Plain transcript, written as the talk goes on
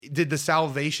did the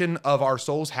salvation of our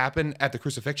souls happen at the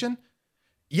crucifixion?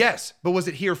 Yes, but was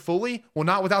it here fully? Well,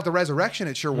 not without the resurrection.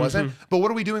 It sure wasn't. But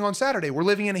what are we doing on Saturday? We're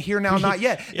living in a here now, not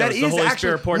yet. That is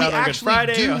actually, we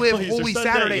actually do live Holy Sunday,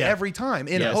 Saturday every time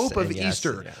in hope of yes,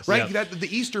 Easter, yes. right? That the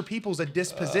Easter people's a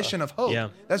disposition of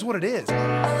hope. That's what it is.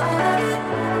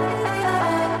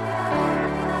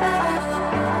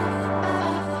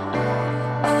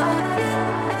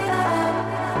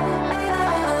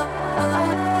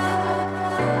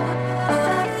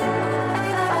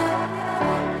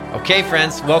 Okay,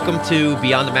 friends, welcome to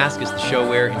Beyond Damascus, the show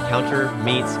where encounter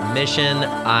meets mission.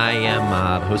 I am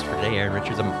the host for today, Aaron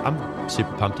Richards. I'm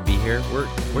super pumped to be here.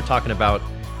 We're talking about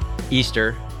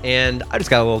Easter, and I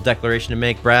just got a little declaration to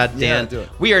make. Brad, Dan, do it.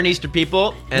 We are an Easter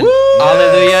people, and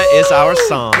Hallelujah is our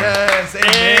song. Yes,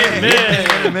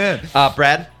 amen.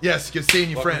 Brad? Yes, good seeing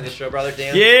you, Welcome to friend. the show, brother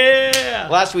Dan. Yeah.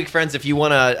 Last week, friends, if you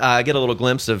want to get a little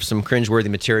glimpse of some cringeworthy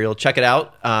material, check it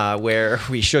out, where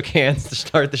we shook hands to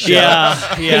start the show.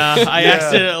 Yeah. I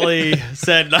accidentally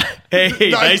said, "Hey,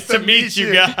 nice to meet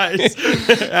you guys."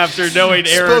 After knowing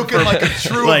Aaron Spoken for like a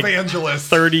true evangelist.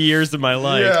 30 years of my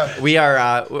life. Yeah. We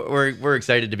are we're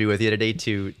excited to be with you today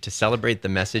to celebrate the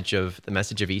message of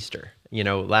Easter. You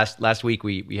know, last week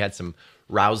we had some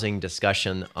rousing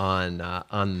discussion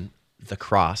on the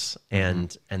cross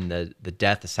and the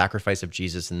death, the sacrifice of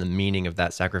Jesus, and the meaning of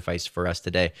that sacrifice for us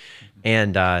today.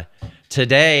 And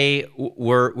today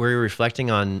we're reflecting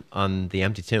on the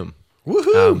empty tomb.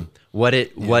 Woohoo!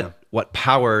 What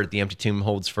power the empty tomb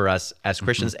holds for us as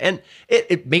Christians. And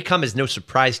it may come as no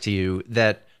surprise to you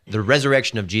that the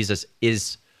resurrection of Jesus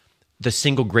is the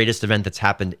single greatest event that's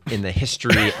happened in the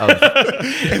history of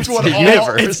the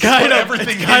universe. It's kind of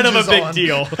a big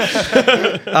deal.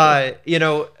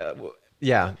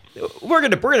 We're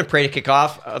gonna pray to kick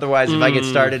off. Otherwise, if I get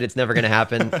started, it's never gonna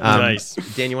happen. Nice.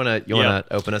 Dan, you wanna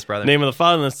open us, brother? In the name of the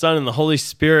Father, and the Son, and the Holy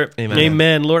Spirit.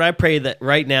 Amen. Lord, I pray that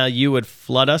right now you would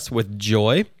flood us with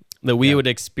joy, that we would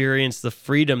experience the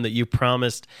freedom that you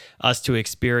promised us to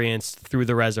experience through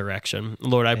the resurrection.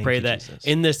 Lord, I pray that Jesus.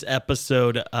 in this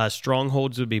episode,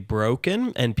 strongholds would be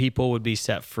broken and people would be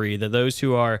set free, that those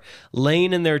who are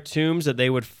laying in their tombs, that they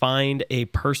would find a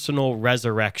personal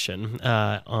resurrection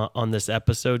on this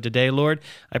episode today, Lord.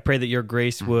 I pray that your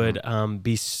grace would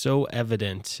be so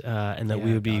evident and that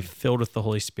we would be filled with the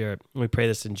Holy Spirit. We pray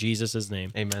this in Jesus'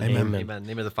 name. Amen. Amen. Amen. In the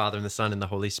name of the Father, and the Son, and the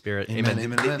Holy Spirit. Amen.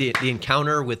 Amen. The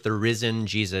encounter with the risen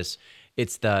Jesus,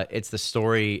 it's the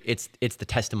story, it's the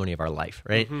testimony of our life,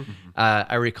 right?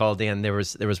 I recall, Dan, there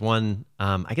was one,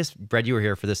 I guess, Brad, you were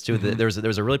here for this too. There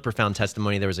was a really profound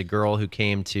testimony. There was a girl who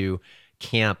came to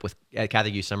camp at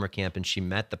Catholic Youth Summer Camp, and she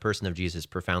met the person of Jesus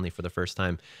profoundly for the first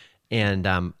time. And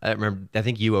I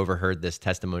think you overheard this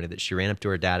testimony that she ran up to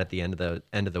her dad at the end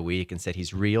of the week and said,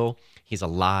 "He's real, he's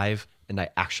alive, and I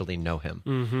actually know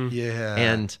him." Yeah.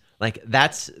 And like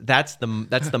that's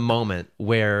the moment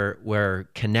where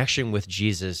connection with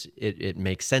Jesus it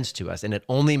makes sense to us, and it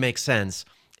only makes sense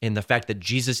in the fact that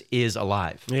Jesus is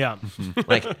alive. Yeah.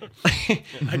 Like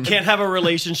I can't have a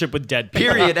relationship with dead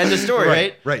people. period, end of story,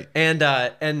 right? Right. And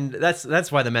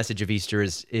that's why the message of Easter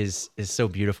is so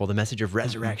beautiful. The message of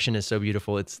resurrection is so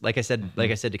beautiful. It's like I said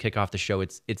to kick off the show,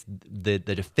 it's the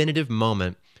definitive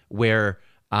moment where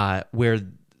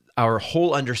our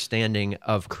whole understanding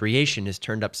of creation is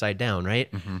turned upside down,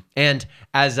 right? And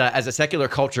as a secular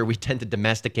culture, we tend to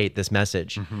domesticate this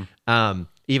message.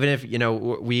 Even if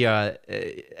we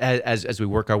as we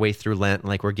work our way through Lent,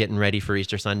 like we're getting ready for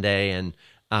Easter Sunday, and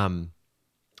I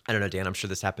don't know, Dan, I'm sure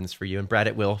this happens for you, and Brad,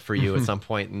 it will for you at some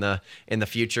point in the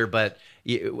future. But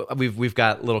we've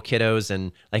got little kiddos,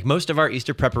 and like most of our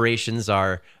Easter preparations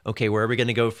are, okay, where are we going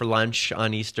to go for lunch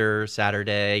on Easter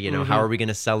Saturday? How are we going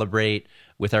to celebrate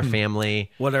with our family?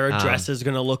 What our dress is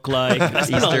going to look like. I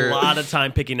spent Easter- a lot of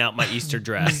time picking out my Easter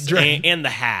dress and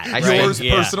the hat. Yours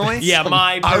Yeah. personally? Yeah,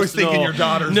 my personal. I was thinking your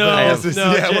daughter's. No, but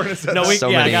no, yeah, ju- we're gonna set no.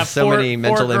 that. I got so many four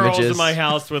mental girls images in my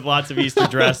house with lots of Easter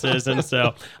dresses, and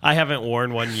so I haven't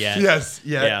worn one yet. Yes.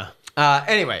 Yeah. Yeah.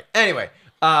 Anyway,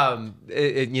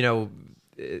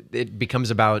 it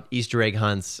becomes about Easter egg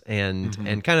hunts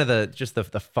and kind of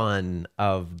the fun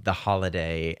of the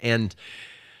holiday. And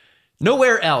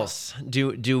nowhere else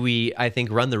do we, I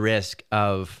think, run the risk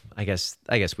of, I guess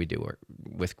we do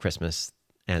with Christmas,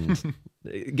 and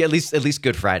at least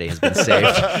Good Friday has been saved,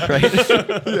 right?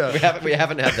 Yeah. We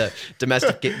haven't had the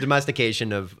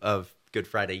domestication of Good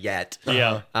Friday yet.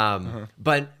 Yeah.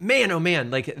 But man, oh man,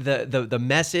 like the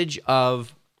message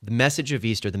of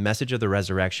Easter, the message of the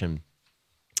resurrection,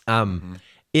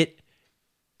 it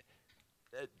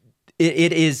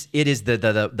is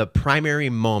the primary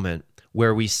moment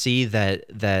where we see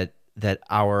that that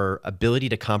our ability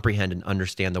to comprehend and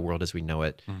understand the world as we know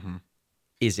it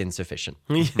is insufficient.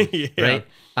 Yeah.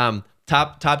 Right?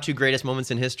 Top two greatest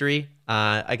moments in history.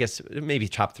 I guess maybe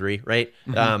top three. Right?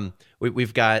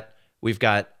 We've got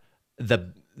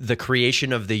the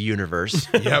creation of the universe.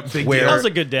 Yep, big where deal. That was a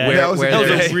good day. That was a good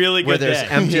day. a really where good there's day.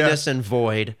 emptiness and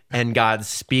void, and God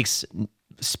speaks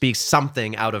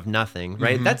something out of nothing.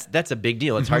 Right? That's a big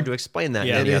deal. It's hard to explain that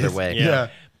Yeah. in any It other is. way. Yeah.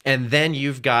 And then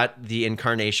you've got the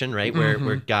incarnation, right,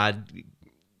 where God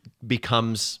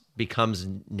becomes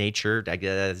nature. I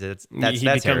guess that's he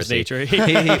becomes heresy. nature.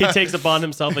 He takes upon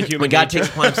himself a human When God nature. takes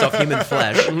upon himself human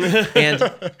flesh,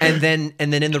 and then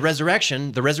in the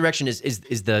resurrection is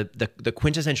the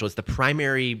quintessential. It's the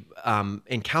primary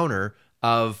encounter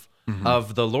of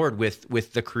the Lord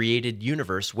with the created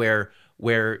universe, where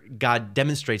God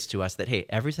demonstrates to us that, hey,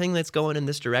 everything that's going in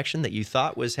this direction that you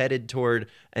thought was headed toward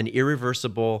an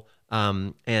irreversible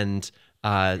and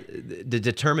the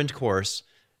determined course,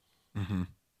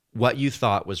 what you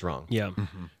thought was wrong. Yeah.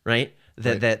 Right?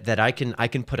 That I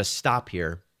can put a stop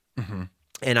here,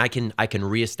 and I can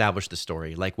reestablish the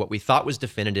story. Like what we thought was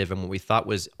definitive and what we thought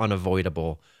was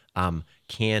unavoidable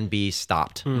can be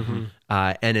stopped.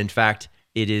 And in fact,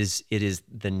 it is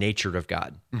the nature of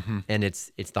God, and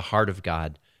it's the heart of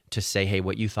God to say, hey,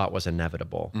 what you thought was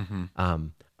inevitable,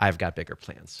 I've got bigger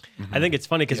plans. I think it's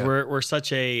funny because we're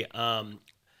such a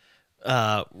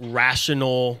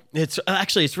rational.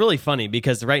 It's really funny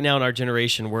because right now in our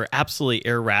generation we're absolutely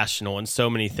irrational in so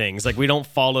many things. Like we don't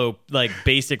follow like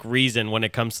basic reason when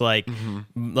it comes to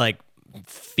like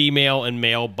female and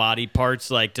male body parts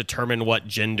like determine what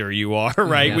gender you are,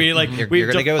 right? Yeah. We like You're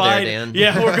we've gonna go there, Dan.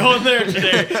 Yeah, we're going there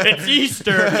today. It's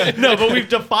Easter. No, but we've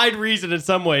defied reason in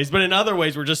some ways, but in other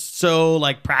ways we're just so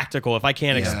like practical. If I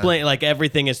can't explain, like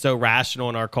everything is so rational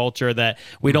in our culture that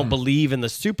we don't believe in the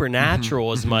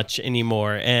supernatural as much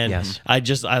anymore. And Yes.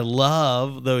 I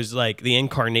love those, like the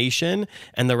incarnation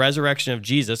and the resurrection of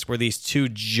Jesus were these two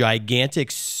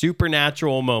gigantic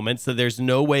supernatural moments that there's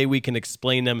no way we can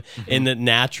explain them in the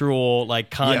natural like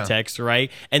context,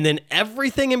 right? And then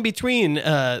everything in between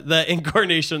the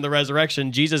incarnation and the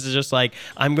resurrection, Jesus is just like,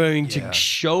 I'm going to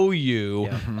show you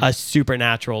a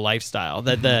supernatural lifestyle.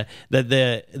 That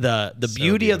the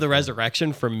beauty of the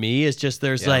resurrection for me is just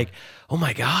there's like, oh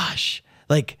my gosh,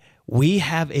 like we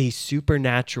have a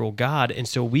supernatural God, and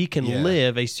so we can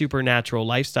live a supernatural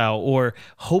lifestyle or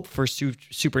hope for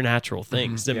supernatural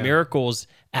things. The miracles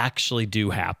actually do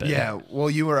happen. Yeah.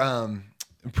 Well, you were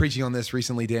preaching on this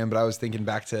recently, Dan, but I was thinking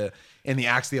back to in the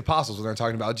Acts of the Apostles when they're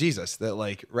talking about Jesus, that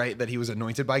like, right, that he was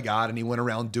anointed by God and he went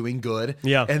around doing good,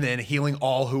 and then healing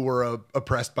all who were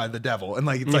oppressed by the devil. And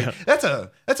like, it's like that's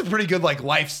a pretty good like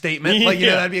life statement. Like, you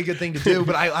know, that'd be a good thing to do.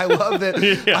 But I love that.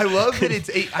 I love that it's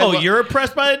you're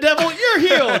oppressed by the devil, you're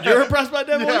healed. You're oppressed by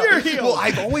the devil, you're healed. Well,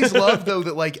 I've always loved though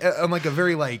that like on like a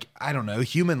very like, I don't know,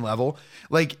 human level,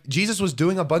 like Jesus was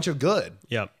doing a bunch of good.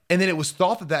 Yep. And then it was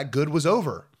thought that good was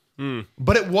over.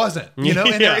 But it wasn't, you know,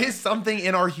 and there is something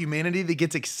in our humanity that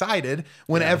gets excited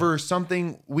whenever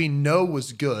something we know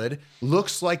was good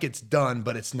looks like it's done,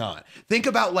 but it's not. Think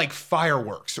about like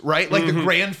fireworks, right? Like the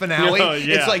grand finale.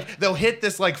 It's like they'll hit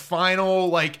this like final,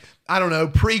 like, I don't know,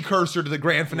 precursor to the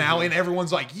grand finale, and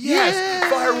everyone's like, yes,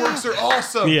 fireworks are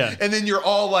awesome. Yeah. And then you're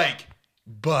all like,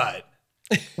 but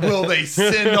will they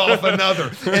send off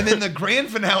another? And then the grand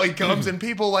finale comes and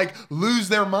people like lose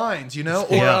their minds, you know?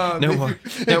 Or No more.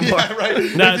 No more. Yeah,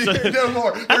 right. No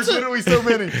more. There's literally so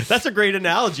many. That's a great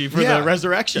analogy for the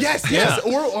resurrection. Yes.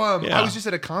 Or I was just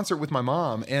at a concert with my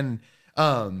mom and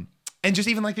just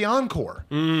even like the encore.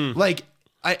 Like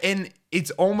and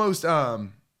it's almost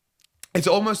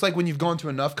like when you've gone to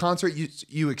enough concert,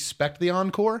 you expect the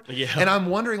encore. Yeah. And I'm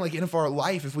wondering, like, in our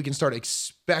life, if we can start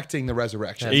expecting the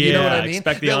resurrection. You know what I mean?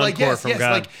 Expect the encore from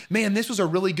God. Like, man, this was a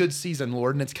really good season,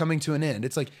 Lord, and it's coming to an end.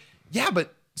 It's like, yeah,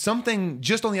 but something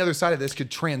just on the other side of this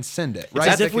could transcend it, right?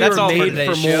 As if we were made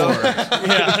for more.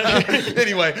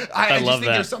 Anyway, I just love think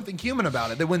that. there's something human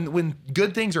about it, that when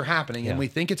good things are happening and we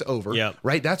think it's over,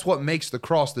 right? That's what makes the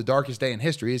cross the darkest day in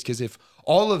history, is because if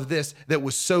all of this that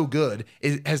was so good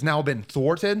has now been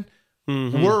thwarted,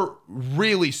 we're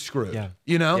really screwed,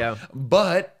 you know? Yeah.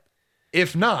 But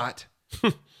if not,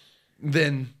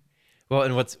 then... Well,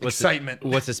 and what's excitement.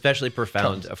 What's especially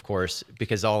profound, of course,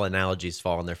 because all analogies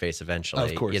fall on their face eventually.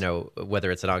 Of course. You know,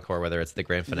 whether it's an encore, whether it's the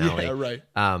grand finale. Yeah, right.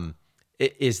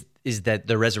 Is that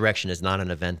the resurrection is not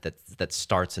an event that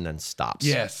starts and then stops.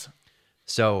 Yes.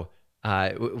 So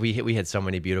we had so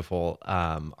many beautiful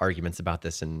arguments about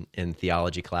this in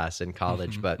theology class in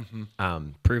college, but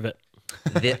Prove it.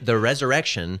 the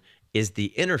resurrection is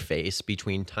the interface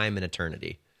between time and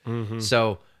eternity.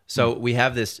 So we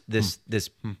have this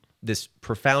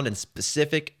profound and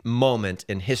specific moment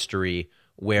in history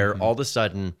where all of a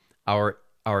sudden our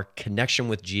connection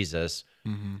with Jesus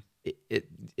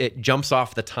it jumps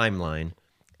off the timeline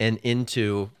and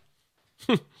into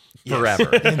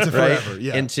forever, Into forever,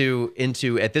 yeah.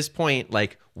 into at this point,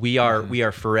 like we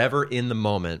are forever in the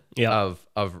moment of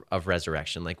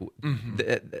resurrection. Like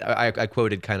I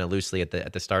quoted kind of loosely at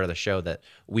the start of the show that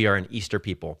we are an Easter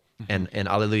people, and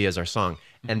Alleluia is our song,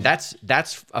 and that's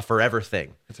a forever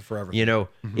thing. It's a forever. You know,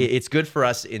 it's good for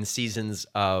us in seasons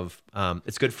of.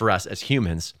 It's good for us as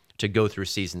humans to go through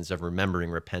seasons of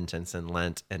remembering repentance and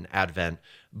Lent and Advent,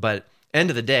 but end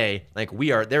of the day, like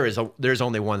there's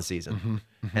only one season,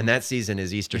 and that season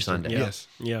is Easter Sunday. Yes.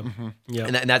 Yeah. Yeah.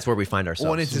 And that's where we find ourselves.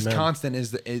 Well, and it's as constant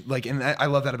as and I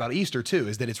love that about Easter too,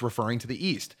 is that it's referring to the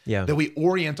East. Yeah. That we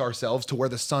orient ourselves to where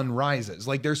the sun rises.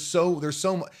 Like there's so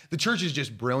the church is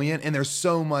just brilliant, and there's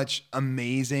so much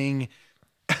amazing,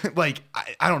 like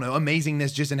I don't know,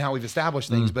 amazingness just in how we've established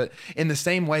things. But in the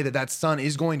same way that sun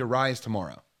is going to rise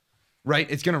tomorrow. Right?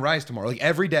 It's going to rise tomorrow. Like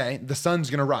every day, the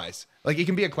sun's going to rise. Like it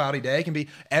can be a cloudy day. It can be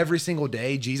every single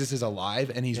day. Jesus is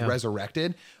alive and he's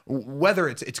resurrected. Whether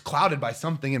it's clouded by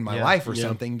something in my life or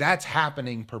something, that's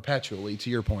happening perpetually,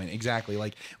 to your point. Exactly.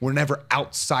 Like we're never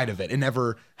outside of it. We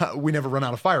never run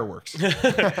out of fireworks.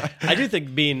 I do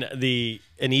think being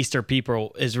an Easter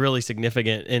people is really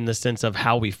significant in the sense of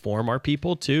how we form our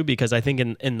people too, because I think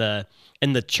in the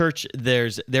church there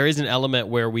is an element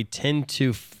where we tend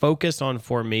to focus on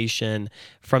formation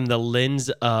from the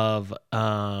lens of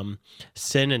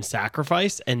sin and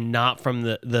sacrifice, and not from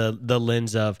the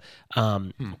lens of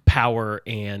power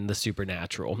and the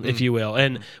supernatural, if you will.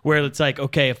 And where it's like,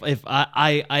 okay, if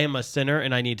I am a sinner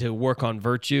and I need to work on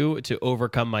virtue to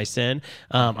overcome my sin,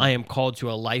 I am called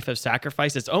to a life of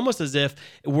sacrifice. It's almost as if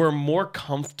we're more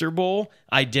comfortable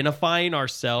identifying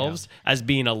ourselves as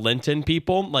being a Lenten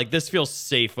people. Like, this feels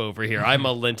safe over here. I'm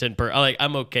a Lenten like,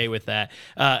 I'm okay with that.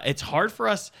 It's hard for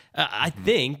us, I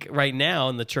think, right now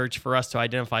in the church, for us to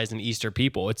identify as an Easter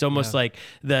people. It's almost like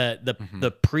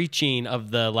the preaching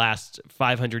of the last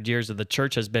 500 years of the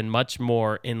church has been much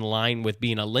more in line with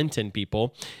being a Lenten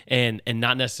people and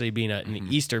not necessarily being an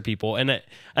Easter people. And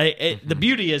the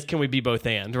beauty is, can we be both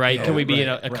and, right? Yeah, can we be in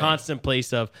a constant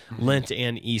place of Lent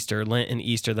and Easter,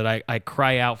 that I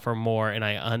cry out for more, and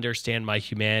I understand my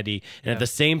humanity, and at the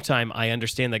same time I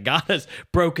understand that God has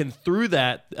broken through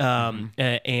that,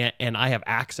 and I have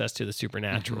access to the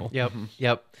supernatural.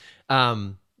 Yep.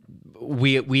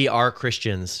 We are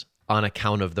Christians on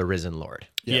account of the risen Lord.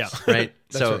 Yes. Yeah. Right.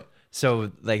 Right.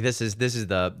 So like this is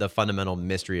the fundamental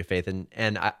mystery of faith,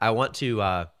 and I want to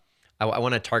I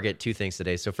want to target two things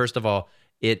today. So first of all,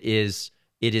 it is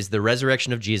the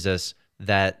resurrection of Jesus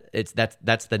that's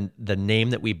the name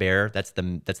that we bear. That's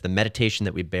the meditation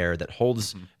that we bear that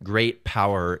holds great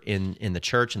power in the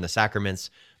church and the sacraments.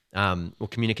 We'll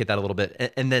communicate that a little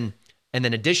bit, and then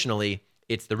additionally,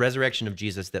 it's the resurrection of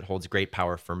Jesus that holds great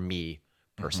power for me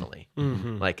personally.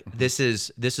 Like this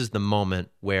is the moment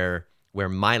where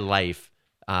my life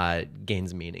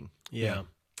gains meaning. Yeah.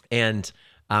 And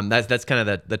that's kind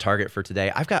of the target for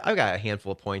today. I've got a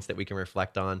handful of points that we can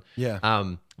reflect on.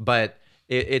 Yeah. But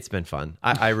it's been fun.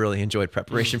 I really enjoyed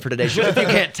preparation for today. If you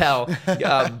can't tell,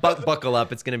 buckle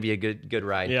up. It's going to be a good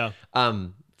ride. Yeah.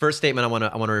 First statement I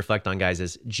want to reflect on, guys,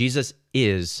 is Jesus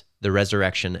is the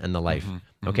resurrection and the life.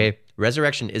 Okay,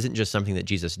 resurrection isn't just something that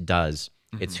Jesus does;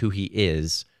 it's who He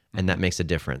is, and that makes a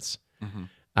difference.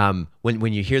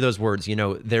 When you hear those words, you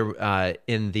know, there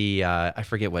in the I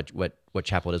forget what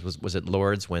chapel it is. Was it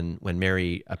Lourdes when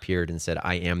Mary appeared and said,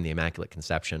 "I am the Immaculate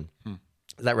Conception"?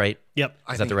 Is that right? Yep.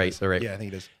 Is that the right? Yeah, I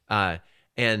think it is.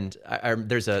 And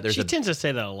there's She tends to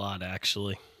say that a lot,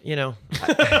 actually. You know,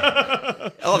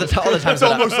 all the times. It's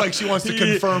almost like she wants to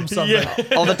confirm something.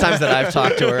 All the times that I've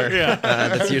talked to her,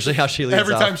 that's usually how she leads.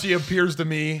 Every off. time she appears to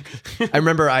me. I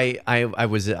remember I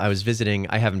was visiting.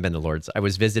 I haven't been to Lourdes. I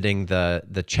was visiting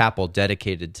the chapel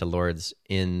dedicated to Lourdes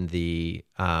in the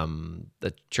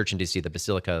church in DC, the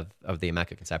Basilica of the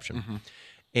Immaculate Conception.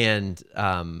 And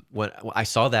when I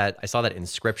saw that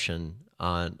inscription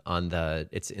on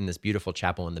it's in this beautiful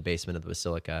chapel in the basement of the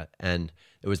basilica, and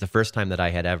it was the first time that I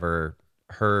had ever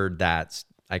heard that.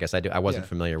 I guess I wasn't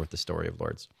familiar with the story of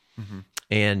Lourdes,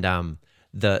 and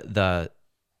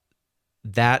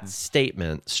that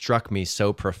statement struck me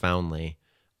so profoundly,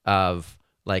 of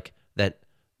like that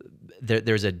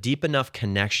there's a deep enough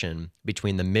connection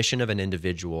between the mission of an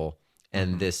individual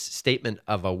and this statement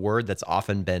of a word that's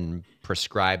often been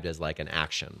prescribed as like an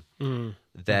action,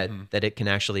 that it can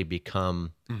actually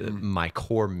become my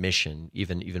core mission,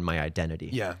 even my identity.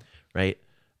 Yeah. Right.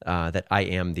 that I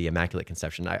am the Immaculate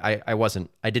Conception.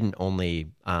 I didn't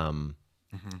only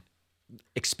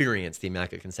experience the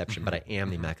Immaculate Conception, but I am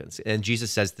the Immaculate Conception. And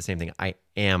Jesus says the same thing. I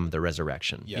am the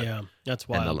resurrection. Yeah, that's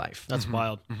wild. And the life. That's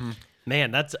wild.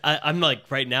 Man, I'm like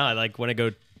right now, I like want to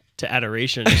go to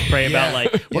adoration and just pray about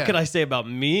like, what can I say about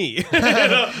me? You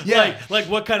know? Like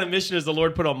what kind of mission has the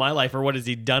Lord put on my life, or what has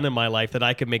he done in my life that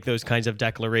I could make those kinds of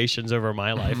declarations over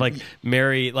my life? Like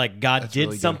Mary, like God did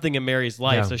really something in Mary's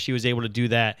life, so she was able to do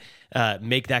that,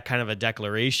 make that kind of a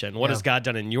declaration. What has God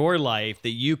done in your life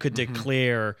that you could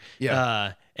declare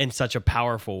in such a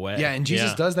powerful way? Yeah, and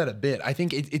Jesus does that a bit. I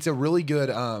think it's a really good.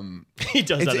 He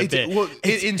does that a bit. Well,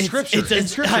 in Scripture. In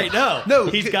Scripture. I know. No,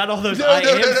 he's got all those I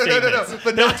am statements. No.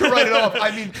 But not to write it off.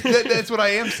 I mean, that's what I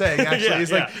am saying. Actually,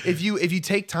 it's like if you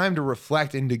take time to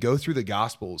reflect and to go through the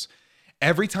Gospels,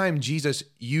 every time Jesus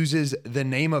uses the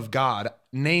name of God,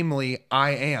 namely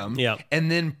I am, and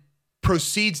then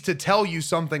proceeds to tell you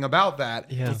something about that,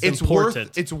 it's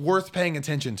worth paying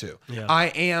attention to. I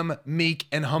am meek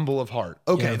and humble of heart.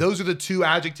 Okay, those are the two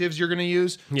adjectives you're going to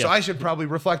use. So I should probably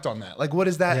reflect on that. Like, what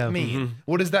does that mean?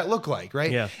 What does that look like,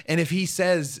 right? And if he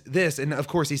says this, and of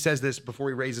course he says this before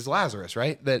he raises Lazarus,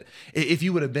 right? That if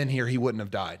you would have been here, he wouldn't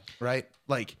have died, right?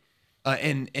 Like,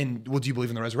 and well, do you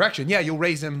believe in the resurrection? Yeah, you'll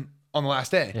raise him on the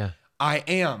last day. Yeah. I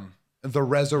am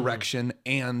the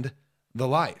and the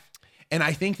life. And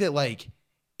I think that like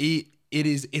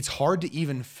it's hard to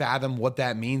even fathom what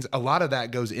that means. A lot of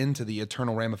that goes into the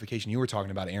eternal ramification you were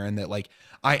talking about, Aaron, that like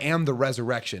I am the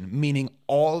resurrection, meaning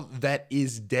all that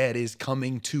is dead is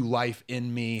coming to life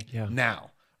in me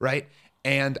now, right?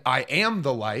 And I am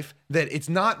the life, that it's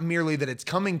not merely that it's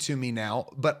coming to me now,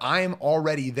 but I'm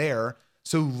already there.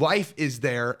 So life is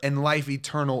there and life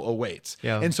eternal awaits.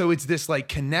 And so it's this like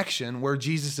connection where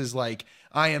Jesus is like,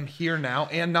 I am here now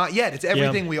and not yet. It's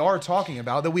everything we are talking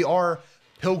about, that we are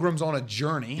pilgrims on a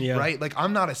journey, right? Like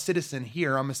I'm not a citizen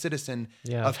here. I'm a citizen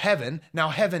of heaven. Now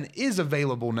heaven is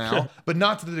available now, but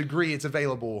not to the degree it's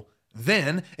available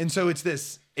then. And so it's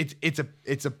this, it's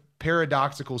a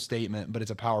paradoxical statement, but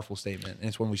it's a powerful statement, and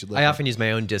it's one we should live I often use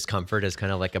my own discomfort as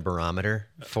kind of like a barometer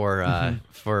for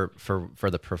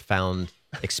the profound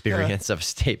experience of a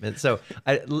statement. So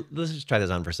let's just try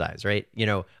this on for size, right? You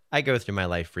know, I go through my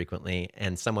life frequently,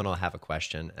 and someone will have a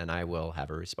question, and I will have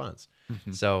a response.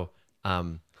 So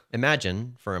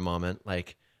imagine for a moment,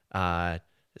 like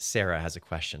Sarah has a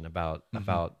question about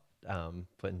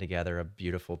putting together a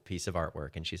beautiful piece of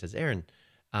artwork, and she says, "Aaron,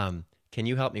 can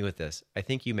you help me with this? I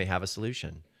think you may have a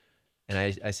solution." And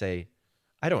I say,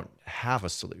 "I don't have a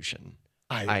solution.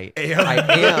 I am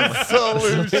the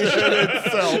solution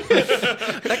itself."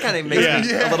 That kind of makes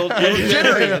me a little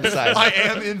jittery inside. I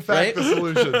am, in fact, the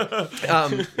solution.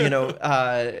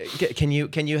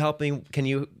 Can you help me? Can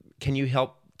you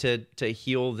help to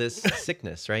heal this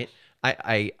sickness? Right?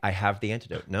 I have the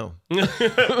antidote. No.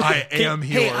 I am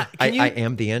healer. I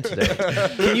am the antidote.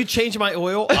 Can you change my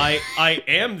oil? I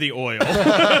am the oil.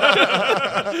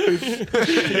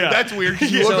 That's weird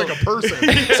because you look like a person.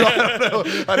 So I don't know.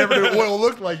 I never knew oil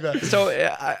looked like that. So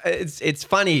it's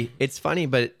funny. It's funny,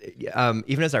 but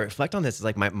even as I reflect on this, it's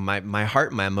like my heart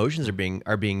and my emotions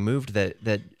are being moved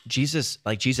that Jesus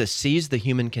sees the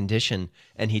human condition,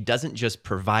 and he doesn't just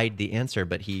provide the answer,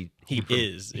 but he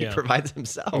provides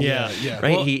himself. Right?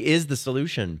 Well, he is the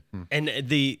solution. And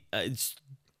the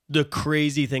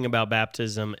crazy thing about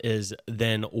baptism is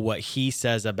then what he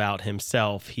says about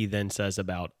himself, he then says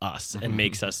about us and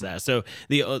makes us that. So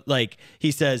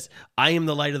he says, "I am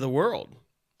the light of the world,"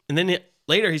 and then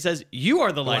later he says, "You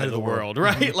are the light of the world,"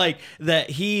 right? Like that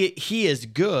he is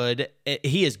good,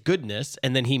 he is goodness,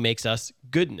 and then he makes us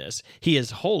goodness. He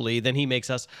is holy, then he makes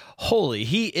us holy.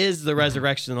 He is the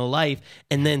resurrection of life,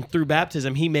 and then through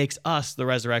baptism he makes us the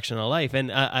resurrection of life.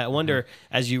 And I wonder,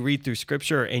 as you read through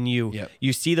scripture and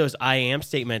you see those I am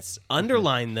statements,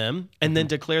 underline them and then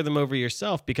declare them over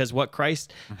yourself, because what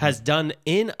Christ has done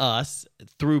in us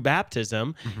through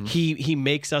baptism, he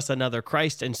makes us another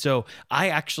Christ. And so I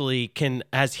actually can,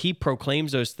 as he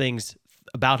proclaims those things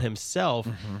about himself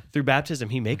through baptism,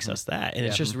 he makes us that. And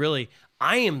it's just really,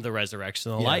 I am the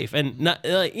resurrection of life. And not,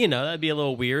 that'd be a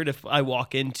little weird if I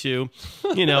walk into,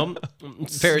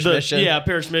 parish mission. Yeah,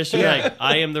 parish mission. Like,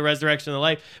 I am the resurrection of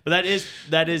life. But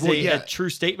that is a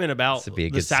true statement about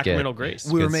the sacramental grace.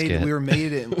 We were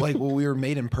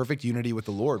made in perfect unity with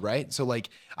the Lord, right? So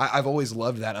like I've always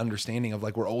loved that understanding of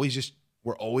like we're always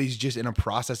just in a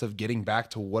process of getting back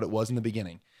to what it was in the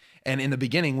beginning. And in the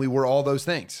beginning, we were all those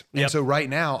things. And so right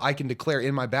now, I can declare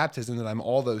in my baptism that I'm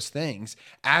all those things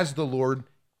as the Lord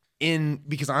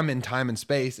because I'm in time and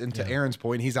space, and to Aaron's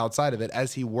point, he's outside of it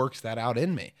as he works that out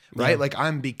in me, right? Like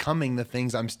I'm becoming the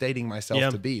things I'm stating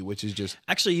myself to be, which is just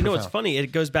actually, you know, what's funny?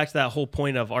 It goes back to that whole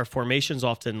point of our formations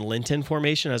often Lenten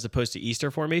formation as opposed to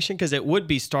Easter formation, because it would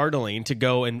be startling to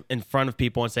go in front of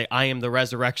people and say, I am the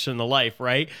resurrection and the life,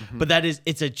 right? But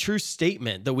it's a true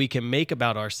statement that we can make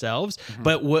about ourselves,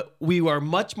 but what we are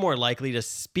much more likely to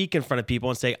speak in front of people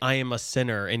and say, I am a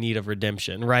sinner in need of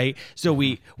redemption, right? So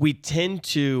we tend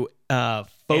to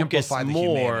focus Amplify the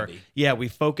more. humanity. Yeah, we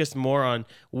focus more on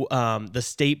the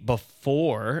state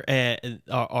before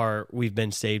we've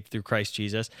been saved through Christ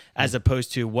Jesus, as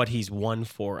opposed to what He's won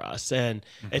for us. And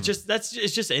it's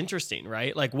just interesting,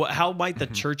 right? Like, how might the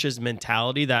church's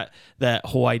mentality, that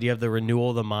whole idea of the renewal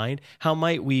of the mind, how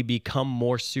might we become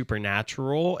more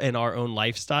supernatural in our own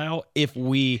lifestyle if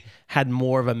we had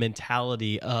more of a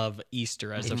mentality of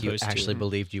Easter as If you opposed actually to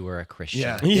believed you were a Christian.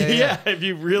 yeah, if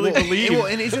you really believe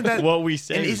and isn't that what we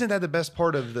say. And isn't that the best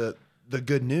part of the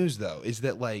good news, though, is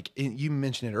that, like, you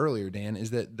mentioned it earlier, Dan,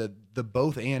 is that the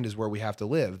both and is where we have to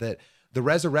live, that the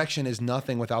resurrection is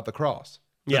nothing without the cross.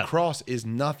 The cross is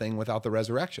nothing without the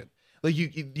resurrection. Like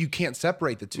you can't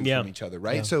separate the two from each other,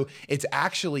 right? Yeah. So it's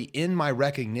actually in my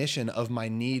recognition of my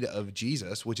need of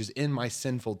Jesus, which is in my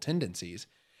sinful tendencies,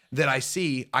 that I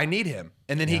see I need him.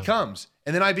 And then he comes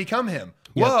and then I become him.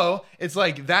 Yep. Whoa. It's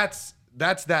like, that's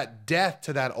that death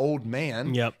to that old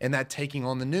man and that taking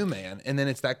on the new man. And then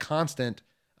it's that constant,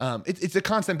 it's a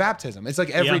constant baptism. It's like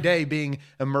every day being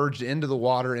immersed into the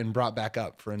water and brought back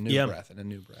up for a new breath and a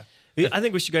new breath. I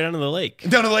think we should go down to the lake.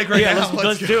 Down to the lake right now.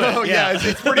 Let's do it. Oh, yeah,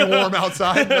 it's pretty warm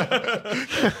outside.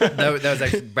 that was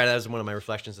actually, Brad, that was one of my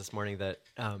reflections this morning, that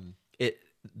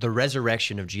the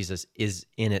resurrection of Jesus is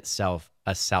in itself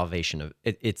a salvation of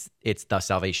it's the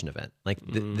salvation event. Like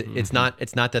it's not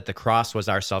that the cross was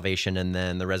our salvation and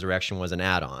then the resurrection was an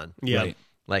add-on. Yeah. Right?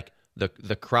 Like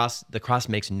the cross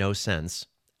makes no sense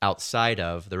outside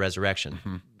of the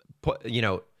resurrection.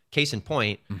 Case in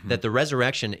point, that the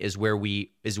resurrection is where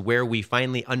we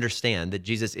finally understand that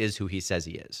Jesus is who he says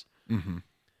he is.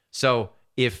 So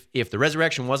if the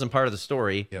resurrection wasn't part of the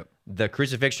story, the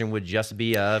crucifixion would just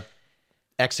be a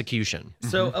execution.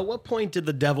 So at what point did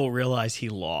the devil realize he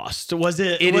lost? Was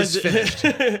it finished,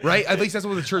 right? At least that's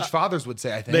what the church fathers would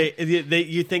say, I think.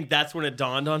 You think that's when it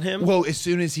dawned on him? Well, as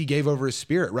soon as he gave over his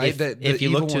spirit, right? If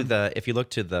you look to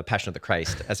the Passion of the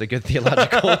Christ as a good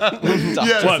theological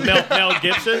what, Mel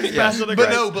Gibson's Passion of the Christ? But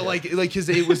no, but like because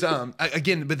it was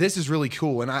again, but this is really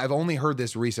cool, and I've only heard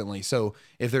this recently. So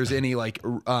if there's any like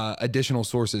additional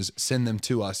sources, send them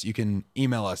to us. You can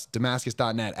email us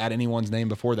Damascus.net, add anyone's name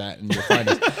before that, and you'll find us.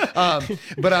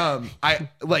 I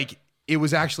like, it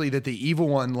was actually that the evil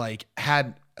one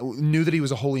knew that he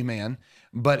was a holy man,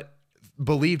 but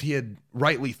believed he had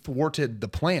rightly thwarted the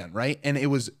plan, right? And it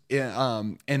was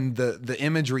and the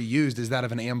imagery used is that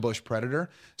of an ambush predator.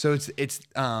 So it's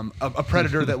a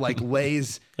predator that like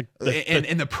lays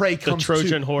and the prey comes the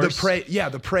Trojan to horse.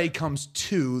 The prey comes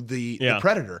to the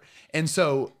predator. And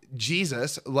so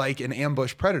Jesus, like an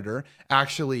ambush predator,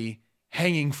 actually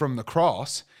hanging from the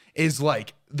cross, is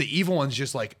like the evil one's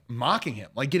just like mocking him,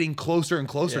 like getting closer and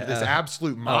closer to this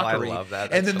absolute mockery. I love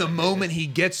that. And then the moment he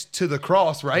gets to the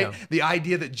cross, right? The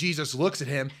idea that Jesus looks at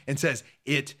him and says,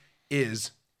 "It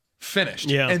is finished."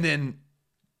 Yeah. And then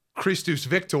Christus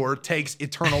Victor takes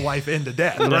eternal life into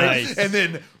death, right? Nice. And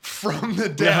then from the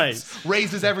depths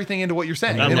raises everything into what you're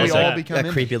saying. And we all become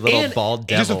that creepy little bald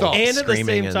devil. And at the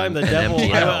same time, the devil,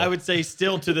 I would say,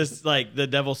 still to this, like, the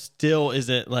devil still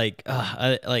isn't like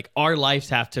our lives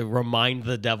have to remind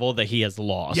the devil that he has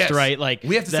lost, right? Like,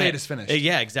 we have to say it is finished.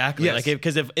 Yeah, exactly. Yes. Like,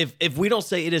 because if we don't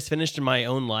say it is finished in my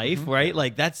own life, right?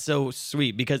 Like, that's so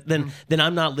sweet, because then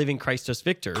I'm not living Christus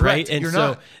Victor, right? And you're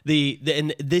so not.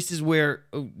 and this is where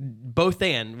both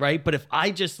and, right? But if I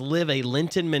just live a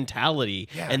Lenten mentality,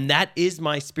 and that is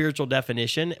my spiritual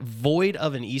definition, void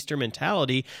of an Easter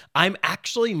mentality, I'm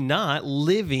actually not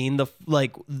living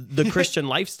the Christian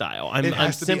lifestyle. It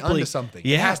has to simply be unto something.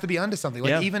 Yeah. It has to be unto something.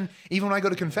 Like even when I go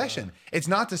to confession, it's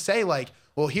not to say like,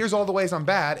 well, here's all the ways I'm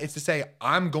bad. It's to say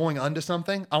I'm going unto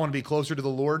something. I want to be closer to the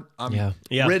Lord. I'm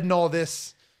ridding all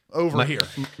this over here.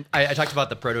 I talked about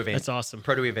the That's awesome.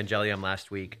 Proto-Evangelium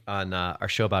last week on our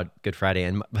show about Good Friday,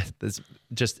 and it's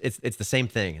the same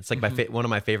thing. It's like one of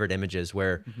my favorite images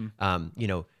where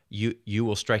you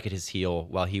will strike at his heel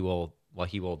while he will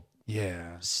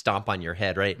stomp on your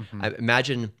head, right?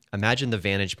 Imagine the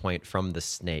vantage point from the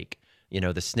snake.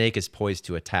 The snake is poised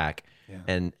to attack,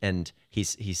 and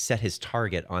he's set his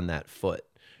target on that foot,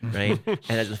 right? And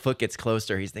as the foot gets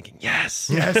closer, he's thinking, yes,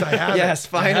 Yes, I have yes, it.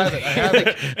 finally, I have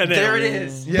it. And there it then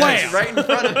is, Yes. right in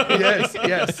front of me.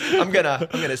 Yes. I'm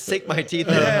gonna sink my teeth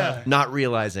in, not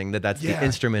realizing that that's Yeah. the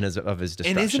instrument of his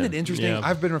destruction. And isn't it interesting? Yeah.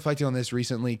 I've been reflecting on this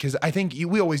recently because I think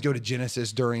we always go to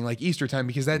Genesis during like Easter time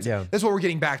because that's what we're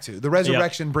getting back to. The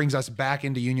resurrection brings us back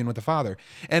into union with the Father.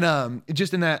 And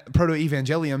just in that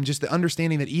proto-evangelium, just the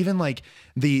understanding that even like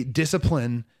the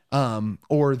discipline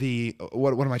or the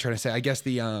what am I trying to say? I guess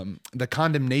the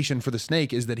condemnation for the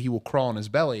snake is that he will crawl on his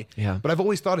belly. Yeah. But I've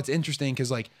always thought it's interesting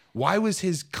because like why was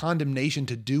his condemnation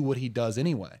to do what he does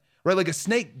anyway? Right? Like a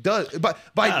snake does, but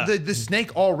the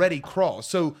snake already crawls.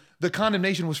 So the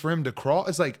condemnation was for him to crawl.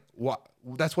 It's like what?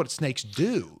 That's what snakes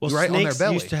do, Well, right? On their snakes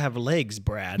belly. used to have legs,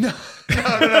 Brad. No.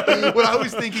 What I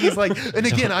was thinking is like, and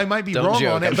again, I might be Don't wrong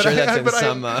joke. on it, I'm but sure that's in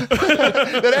some that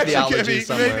actually theology could be.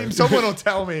 somewhere. Maybe someone will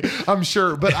tell me. I'm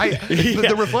sure, but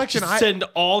the reflection Just send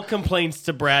all complaints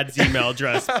to Brad's email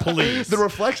address, please. the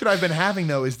reflection I've been having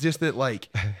though is just that like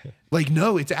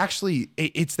no, it's actually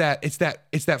it's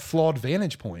that flawed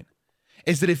vantage point.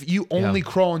 Is that if you only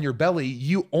crawl on your belly,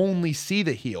 you only see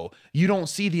the heel. You don't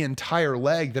see the entire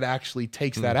leg that actually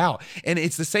takes that out. And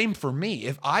it's the same for me.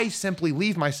 If I simply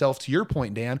leave myself, to your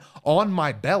point, Dan, on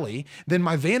my belly, then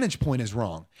my vantage point is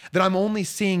wrong. That I'm only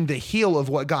seeing the heel of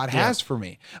what God has for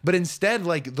me. But instead,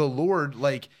 like the Lord,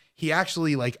 like he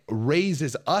actually like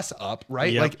raises us up,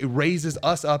 right? Yep. Like it raises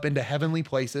us up into heavenly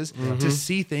places to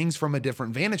see things from a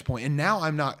different vantage point. And now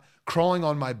I'm not crawling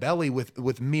on my belly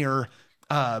with mere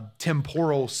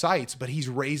temporal sights, but he's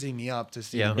raising me up to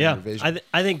see Yeah, vision.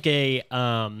 I think a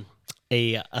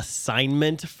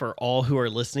assignment for all who are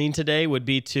listening today would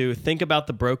be to think about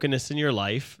the brokenness in your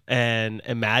life and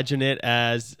imagine it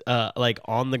as like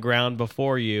on the ground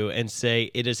before you and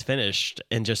say it is finished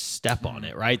and just step on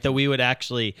it, right? That we would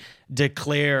actually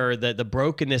declare that the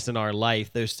brokenness in our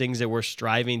life, those things that we're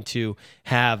striving to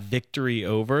have victory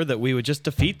over, that we would just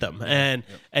defeat them and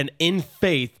in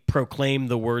faith proclaim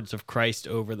the words of Christ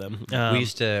over them. We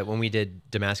used to, when we did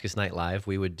Damascus Night Live,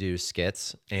 we would do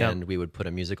skits and we would put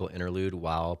a musical interlude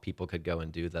while people could go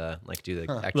and do the activity.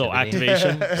 Little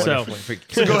activation. So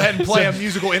So go ahead and play a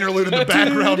musical interlude in the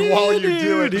background while you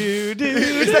do it.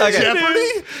 Is that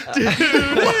Jeopardy?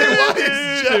 Why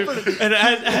is Jeopardy? And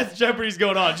as Jeopardy's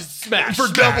going on, just smash. For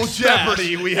smash, double smash.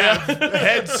 Jeopardy, we have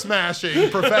head smashing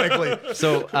prophetically.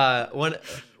 So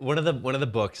one of the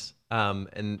books,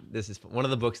 and this is one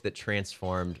of the books that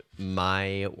transformed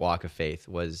my walk of faith,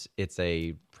 it's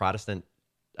a Protestant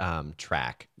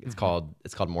track. It's called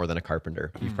More Than a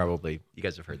Carpenter. You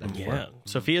guys have heard that before.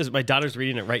 Yeah, my daughter's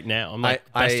reading it right now. I'm like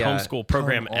best homeschool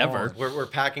program ever. We're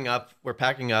packing up.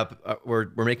 We're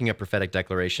making a prophetic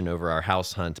declaration over our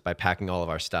house hunt by packing all of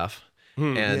our stuff,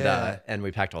 and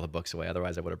we packed all the books away.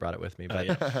 Otherwise, I would have brought it with me.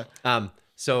 But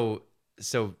so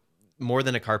More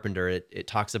Than a Carpenter, it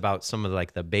talks about some of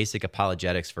like the basic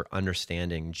apologetics for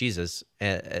understanding Jesus,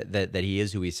 that he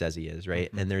is who he says he is,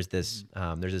 right? And there's this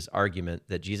argument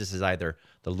that Jesus is either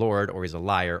the Lord, or he's a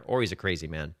liar, or he's a crazy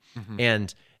man.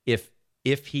 And if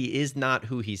he is not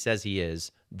who he says he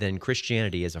is, then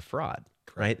Christianity is a fraud,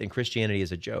 right? And Christianity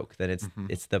is a joke. Then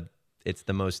it's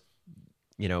the most,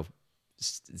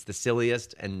 it's the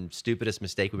silliest and stupidest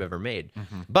mistake we've ever made.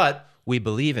 But we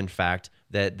believe, in fact,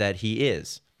 that he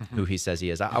is who he says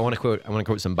he is. I want to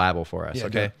quote some Bible for us.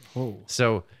 Okay.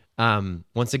 So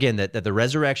once again, that the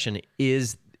resurrection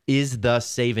is the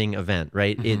saving event,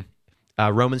 right?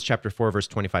 Romans chapter 4 verse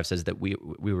 25 says that we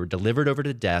were delivered over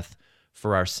to death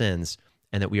for our sins,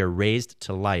 and that we are raised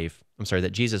to life. I'm sorry,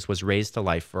 that Jesus was raised to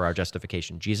life for our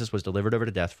justification. Jesus was delivered over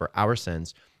to death for our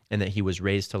sins, and that he was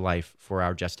raised to life for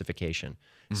our justification.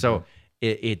 So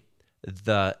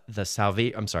the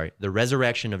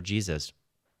resurrection of Jesus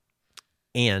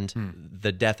and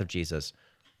the death of Jesus,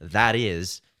 that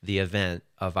is the event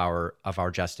of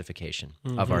our justification,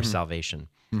 of our salvation,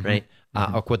 right?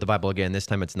 I'll quote the Bible again. This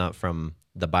time it's not from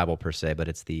the Bible per se, but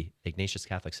it's the Ignatius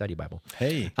Catholic Study Bible.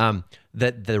 Hey.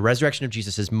 That the resurrection of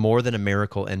Jesus is more than a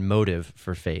miracle and motive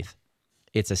for faith.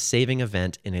 It's a saving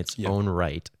event in its own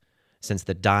right, since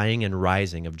the dying and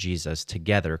rising of Jesus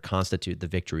together constitute the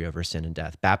victory over sin and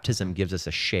death. Baptism gives us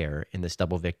a share in this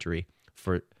double victory,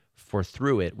 for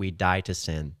through it we die to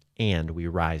sin and we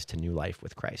rise to new life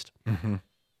with Christ.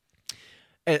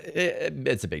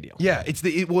 It's a big deal. Yeah, it's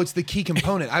the key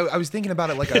component. I was thinking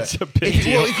about it like It's a big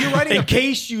deal. Well, if you're writing in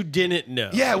case you didn't know.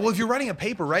 Yeah, well, if you're writing a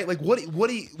paper, right? Like what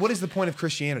is the point of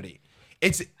Christianity?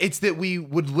 It's that we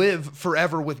would live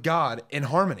forever with God in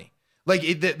harmony. Like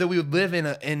that we would live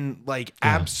in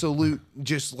absolute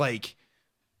just like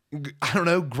I don't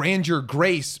know, grandeur,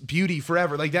 grace, beauty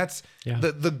forever. Like that's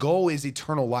the goal is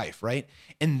eternal life, right?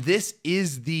 And this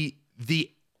is the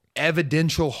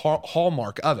evidential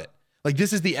hallmark of it. Like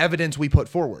this is the evidence we put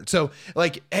forward. So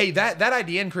like, hey, that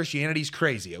idea in Christianity is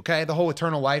crazy. Okay. The whole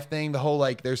eternal life thing, the whole,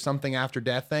 like, there's something after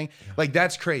death thing. Like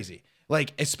that's crazy.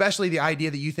 Like, especially the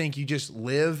idea that you think you just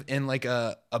live in like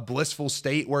a blissful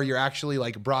state where you're actually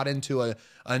like brought into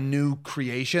a new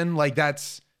creation. Like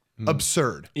that's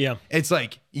absurd. Yeah. It's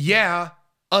like, yeah,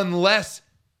 unless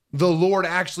the Lord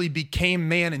actually became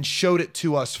man and showed it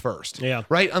to us first. Yeah.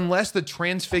 Right? Unless the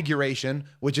transfiguration,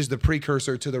 which is the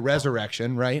precursor to the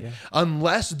resurrection, right? Yeah.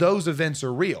 Unless those events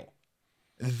are real,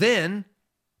 then,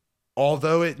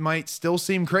 although it might still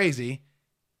seem crazy,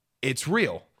 it's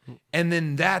real. And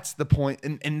then that's the point.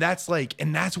 And that's like,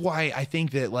 and that's why I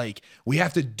think that like we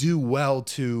have to do well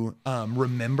to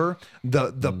remember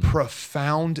the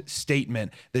profound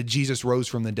statement that Jesus rose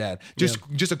from the dead.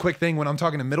 Just a quick thing, when I'm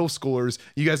talking to middle schoolers,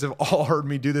 you guys have all heard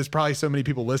me do this. Probably so many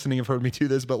people listening have heard me do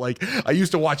this, but like I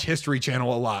used to watch History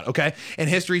Channel a lot. Okay. And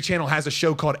History Channel has a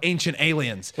show called Ancient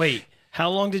Aliens. Wait. How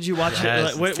long did you watch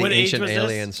it? What age was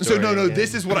this? So no,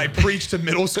 this is what I preach to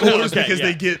middle schoolers because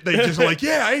they just are like,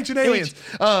 yeah, Ancient Aliens.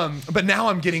 But now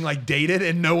I'm getting like dated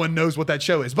and no one knows what that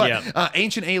show is. But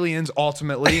Ancient Aliens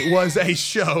ultimately was a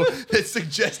show that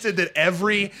suggested that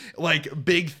every like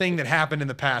big thing that happened in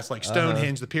the past, like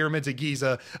Stonehenge, the pyramids of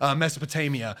Giza,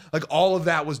 Mesopotamia, like all of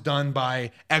that was done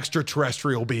by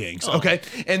extraterrestrial beings. Okay.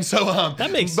 And so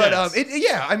that makes sense.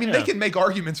 They can make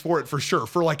arguments for it for sure,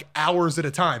 for like hours at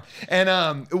a time. And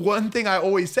one thing I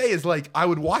always say is like, I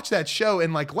would watch that show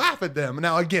and like laugh at them.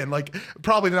 Now, again, like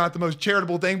probably not the most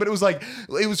charitable thing, but it was like,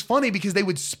 it was funny because they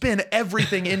would spin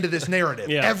everything into this narrative,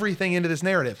 everything into this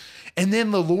narrative. And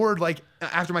then the Lord, like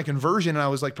after my conversion, and I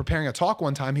was like preparing a talk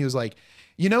one time, he was like,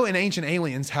 you know, in Ancient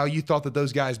Aliens, how you thought that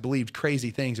those guys believed crazy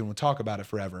things and would talk about it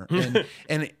forever.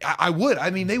 And I would.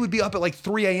 I mean, they would be up at like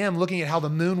 3 a.m. looking at how the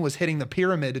moon was hitting the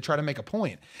pyramid to try to make a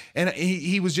point. And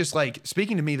he was just like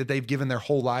speaking to me that they've given their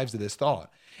whole lives to this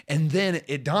thought. And then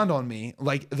it dawned on me,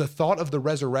 like the thought of the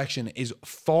resurrection is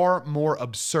far more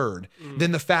absurd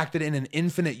than the fact that in an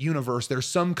infinite universe, there's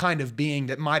some kind of being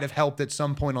that might have helped at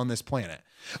some point on this planet.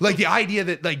 Like the idea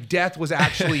that like death was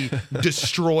actually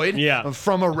destroyed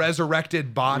from a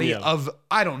resurrected body of,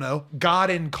 I don't know, God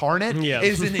incarnate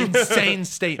is an insane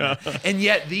statement. And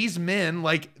yet these men,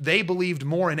 like they believed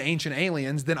more in Ancient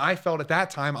Aliens than I felt at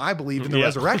that time I believed in the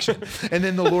resurrection. And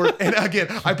then the Lord, and again,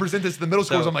 I present this to the middle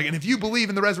schoolers. I'm like, and if you believe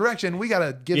in the resurrection, we got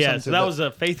to give something to so that was a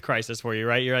faith crisis for you,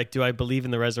 right? You're like, do I believe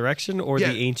in the resurrection or the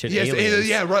ancient aliens?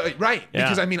 Yeah, right.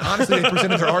 Because I mean, honestly, they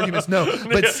presented their arguments. No,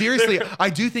 but seriously, I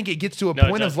do think it gets to a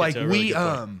point of like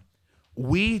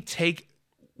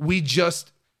we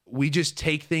just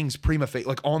take things prima facie,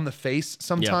 like on the face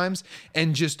sometimes,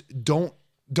 and just don't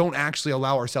actually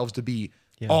allow ourselves to be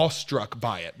awestruck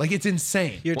by it. Like it's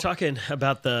insane. You're talking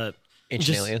about the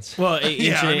Ancient Aliens. Well,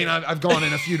 I mean, I've gone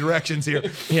in a few directions here.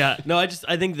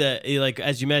 I think that like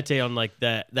as you meditate on like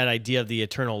that idea of the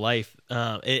eternal life,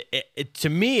 it to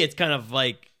me it's kind of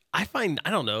like I find,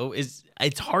 I don't know, it's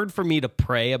hard for me to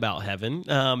pray about heaven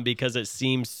because it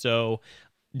seems so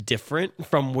different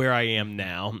from where I am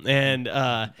now. And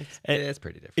it's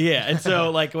pretty different. Yeah. And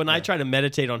so like when I try to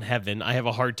meditate on heaven, I have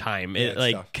a hard time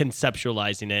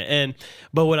conceptualizing it.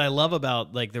 But what I love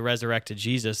about like the resurrected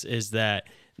Jesus is that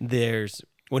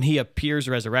when he appears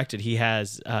resurrected,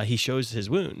 he shows his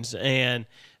wounds and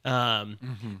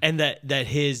that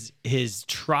his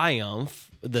triumph,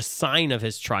 the sign of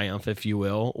his triumph, if you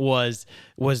will, was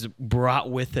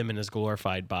brought with him in his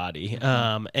glorified body.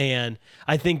 And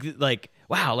I think like,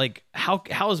 wow, like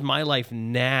how is my life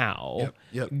now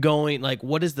going? Like,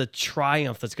 what is the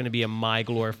triumph that's going to be in my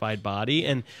glorified body?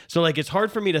 And so like, it's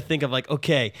hard for me to think of like,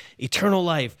 okay, eternal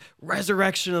life,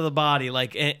 resurrection of the body,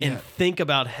 like, and think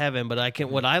about heaven. But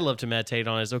what I love to meditate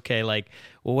on is, okay, like,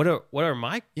 well, what are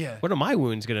my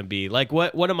wounds going to be? Like,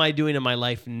 what am I doing in my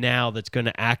life now that's going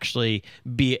to actually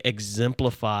be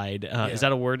exemplified? Is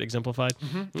that a word, exemplified?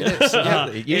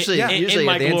 Usually in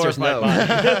my the answer is no.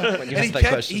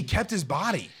 And he kept his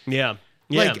body. Yeah.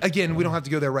 Like, again, we don't have to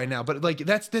go there right now, but like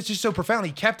that's just so profound.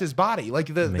 He kept his body, like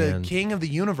the king of the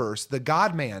universe, the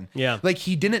God man. Yeah. Like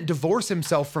he didn't divorce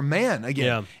himself from man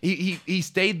again. Yeah. He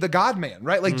stayed the God man,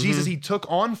 right? Like Jesus, he took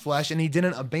on flesh and he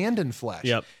didn't abandon flesh.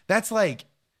 Yep. That's like,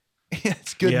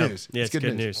 it's good news. Yeah, it's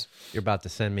good news. You're about to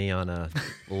send me on a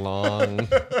long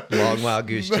wild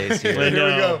goose chase here. Here we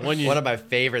go. One of my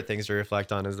favorite things to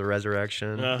reflect on is the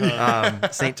resurrection.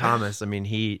 St. Thomas, I mean,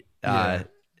 he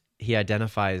he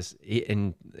identifies,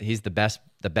 and he's the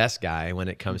best guy when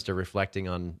it comes to reflecting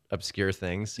on obscure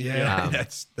things. Yeah,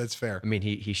 that's fair. I mean,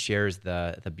 he shares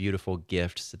the beautiful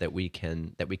gifts that we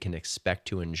can expect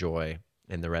to enjoy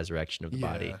in the resurrection of the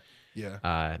body.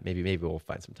 Yeah. Maybe we'll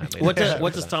find some time later.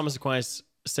 What does Thomas Aquinas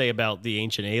say about the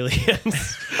ancient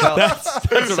aliens? that's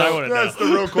what I want to know. That's the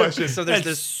real question. So there's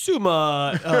That's this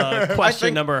Summa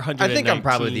question number 119. I think I'm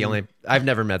probably the only. I've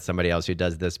never met somebody else who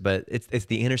does this, but it's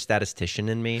the inner statistician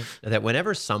in me that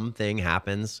whenever something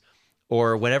happens,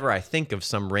 or whenever I think of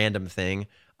some random thing,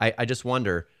 I just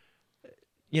wonder,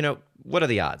 what are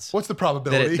the odds? What's the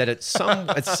probability that it's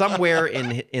somewhere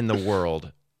in the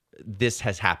world this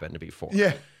has happened before?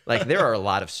 Yeah. Like there are a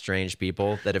lot of strange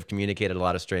people that have communicated a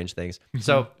lot of strange things.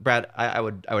 So, Brad, I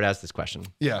would ask this question.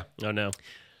 Yeah. Oh no.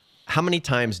 How many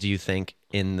times do you think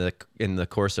in the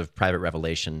course of private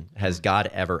revelation has God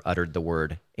ever uttered the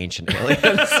word ancient aliens?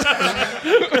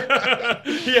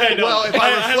 Yeah, I know. Well, if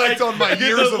I reflect on my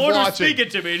years the of Lord was watching, speaking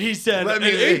to me, and he said, Let me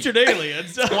 "Ancient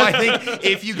aliens." well, I think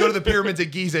if you go to the pyramids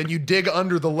at Giza and you dig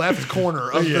under the left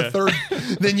corner of the third,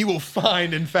 then you will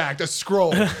find, in fact, a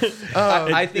scroll.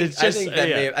 I think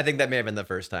that may have been the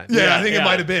first time. Yeah, I think it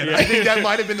might have been. Yeah. I think that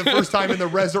might have been the first time in the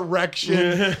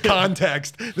resurrection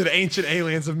context that ancient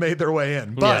aliens have made their way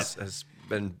in. But Yes, has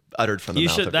been uttered from the You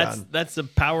mouth should. of That's God. that's the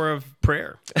power of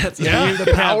prayer. yeah,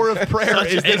 the power of prayer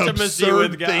such is that intimacy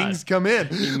absurd with God. things come in.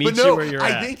 meets But you no, where you're I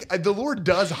at. think the Lord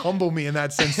does humble me in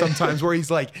that sense sometimes, where He's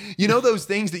like, those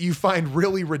things that you find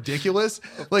really ridiculous,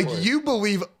 like you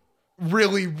believe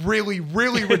really, really,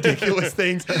 really ridiculous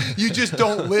things. You just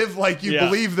don't live like you Yeah.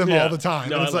 believe them Yeah. all the time.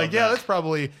 No, and it's I like, love yeah, that. that's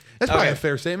probably a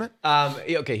fair statement.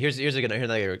 Okay, here's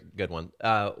another good one.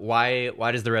 Why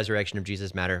does the resurrection of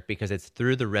Jesus matter? Because it's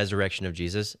through the resurrection of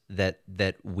Jesus that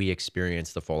we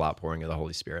experience the full outpouring of the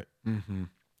Holy Spirit. Mm-hmm.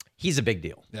 He's a big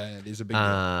deal. Yeah, it is a big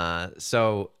deal.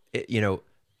 So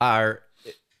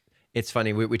it's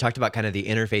funny. We talked about kind of the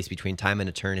interface between time and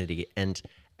eternity, and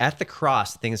at the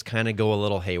cross, things kind of go a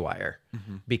little haywire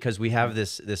because we have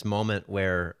this moment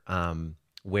where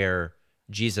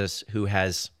Jesus, who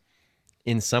has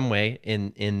in some way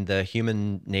in the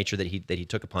human nature that he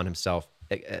took upon himself,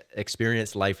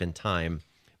 experienced life in time,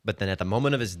 but then at the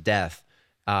moment of his death,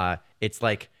 it's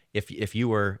like if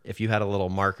you had a little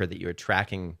marker that you were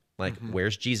tracking, like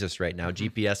where's Jesus right now,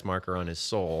 GPS marker on his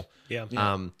soul. Yeah.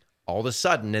 All of a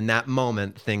sudden in that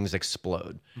moment things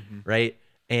explode, right?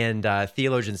 And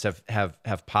theologians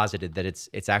have posited that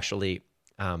it's actually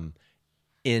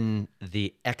in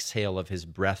the exhale of his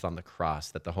breath on the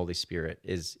cross that the Holy Spirit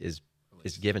is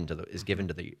given to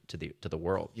the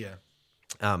world.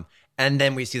 Yeah. And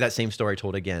then we see that same story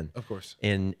told again, Of course.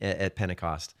 at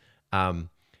Pentecost.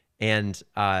 And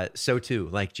so too,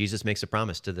 like Jesus makes a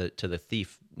promise to the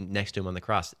thief next to him on the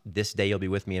cross, this day you'll be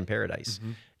with me in paradise.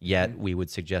 Yet we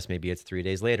would suggest maybe it's 3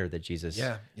 days later that Jesus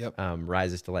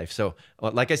rises to life. So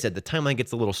like I said, the timeline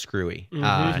gets a little screwy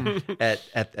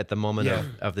at the moment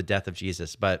of the death of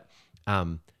Jesus. But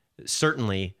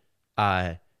certainly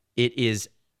it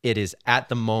is at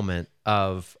the moment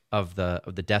of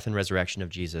the death and resurrection of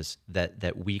Jesus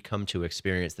that we come to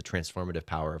experience the transformative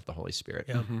power of the Holy Spirit.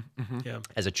 Yeah. Yeah.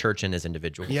 As a church and as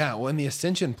individuals. Yeah, well, and the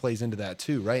ascension plays into that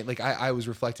too, right? Like I was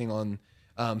reflecting on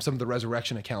some of the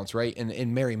resurrection accounts, right?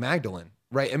 In Mary Magdalene,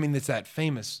 right? I mean, it's that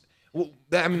famous. Well,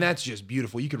 that's just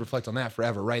beautiful. You could reflect on that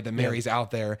forever, right? That Mary's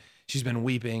out there, she's been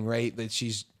weeping, right? That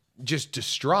she's just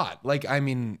distraught. Like, I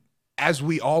mean, as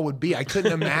we all would be. I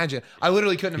couldn't imagine. I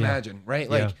literally couldn't imagine, right?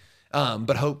 Like,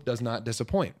 but hope does not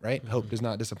disappoint, right? Hope does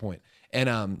not disappoint.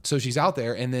 And so she's out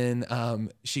there, and then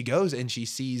she goes and she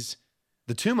sees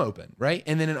the tomb open, right?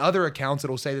 And then in other accounts,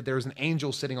 it'll say that there was an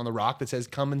angel sitting on the rock that says,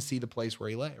 "Come and see the place where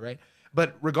he lay," right?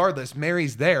 But regardless,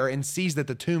 Mary's there and sees that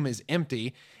the tomb is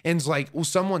empty and's like, well,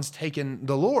 someone's taken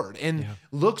the Lord, and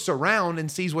looks around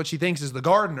and sees what she thinks is the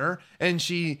gardener. And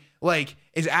she like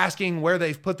is asking where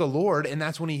they've put the Lord. And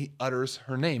that's when he utters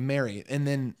her name, Mary. And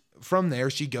then from there,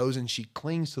 she goes and she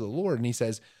clings to the Lord. And he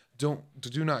says,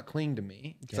 do not cling to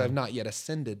me, because I've not yet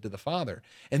ascended to the Father.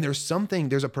 And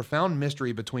there's a profound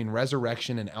mystery between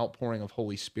resurrection and outpouring of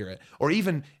Holy Spirit, or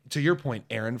even to your point,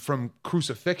 Aaron, from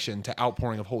crucifixion to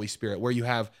outpouring of Holy Spirit, where you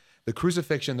have the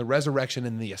crucifixion, the resurrection,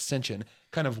 and the ascension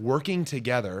kind of working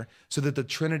together so that the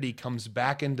Trinity comes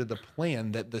back into the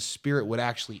plan, that the Spirit would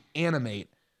actually animate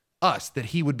us, that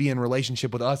he would be in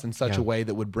relationship with us in such a way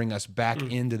that would bring us back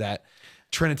into that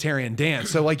Trinitarian dance.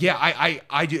 So like,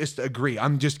 I just agree.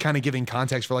 I'm just kind of giving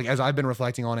context for, like, as I've been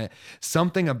reflecting on it,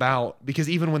 something about, because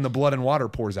even when the blood and water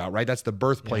pours out, right, that's the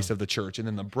birthplace of the church. And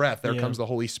then the breath, there comes the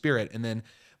Holy Spirit. And then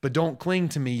but don't cling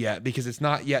to me yet because it's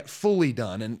not yet fully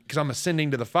done. And because I'm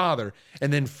ascending to the Father.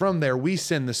 And then from there, we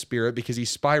send the Spirit because he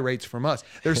spirates from us.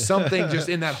 There's something just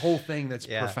in that whole thing that's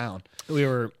profound. We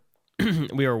were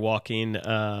walking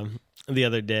the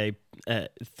other day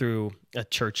through a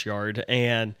churchyard,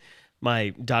 and my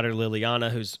daughter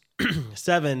Liliana, who's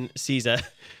 7, sees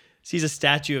a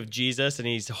statue of Jesus, and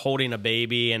he's holding a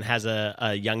baby and has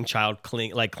a young child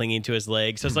clinging to his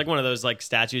leg. So it's like one of those like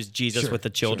statues, Jesus with the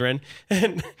children.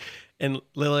 Sure. And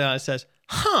Liliana says,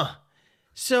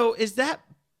 so is that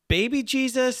baby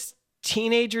Jesus,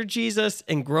 teenager Jesus,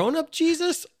 and grown-up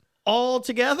Jesus all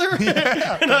together?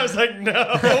 And I was like, no.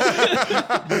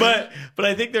 but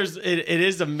I think it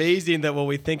is amazing that when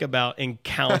we think about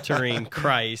encountering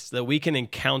Christ, that we can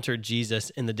encounter Jesus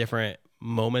in the different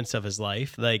moments of his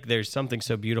life. Like there's something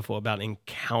so beautiful about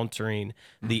encountering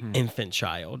the infant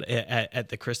child at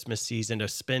the Christmas season, to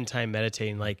spend time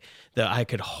meditating, like that I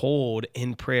could hold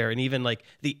in prayer. And even like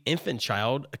the infant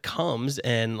child comes,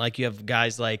 and like you have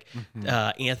guys like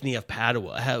Anthony of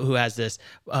Padua, who has this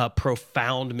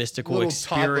profound mystical Little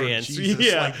experience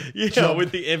Jesus,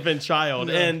 with the infant child.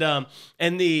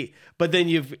 But then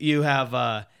you have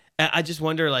I just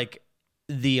wonder, like,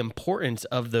 the importance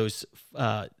of those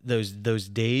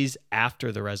days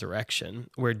after the resurrection,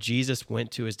 where Jesus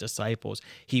went to his disciples.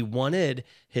 He wanted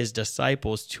his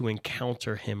disciples to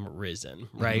encounter him risen,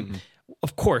 right?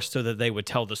 Of course, so that they would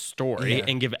tell the story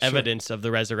and give evidence of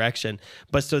the resurrection,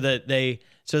 but so that they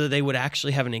would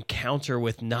actually have an encounter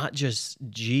with not just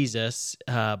Jesus,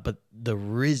 but the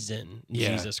risen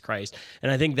Jesus Christ.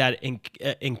 And I think that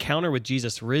encounter with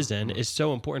Jesus risen is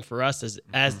so important for us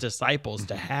as disciples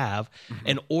to have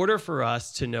in order for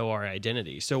us to know our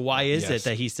identity. So why is it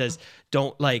that he says,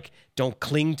 don't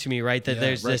cling to me, right? That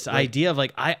there's this idea of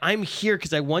like, I'm here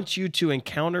because I want you to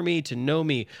encounter me, to know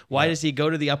me. Why does he go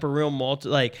to the upper room?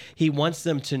 Like he wants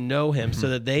them to know him so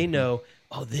that they know,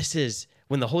 oh, this is,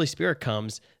 when the Holy Spirit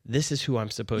comes, this is who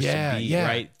I'm supposed to be,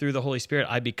 right? Through the Holy Spirit,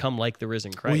 I become like the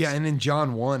risen Christ. Well, and in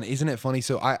John 1, isn't it funny?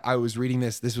 So I was reading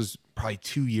this was probably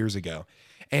 2 years ago.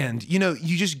 And,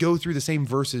 you just go through the same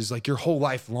verses like your whole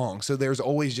life long. So there's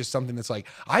always just something that's like,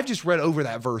 I've just read over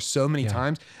that verse so many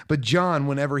times. But John,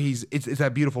 whenever it's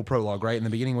that beautiful prologue, right? In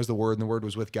the beginning was the Word, and the Word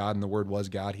was with God, and the Word was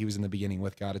God. He was in the beginning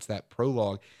with God. It's that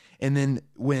prologue. And then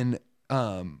when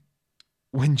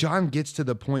John gets to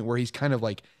the point where he's kind of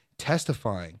like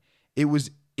testifying, it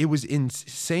was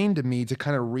insane to me to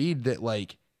kind of read that,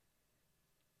 like,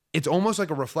 it's almost like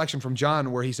a reflection from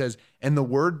John where he says, and the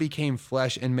Word became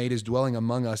flesh and made his dwelling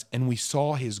among us, and we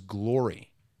saw his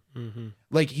glory.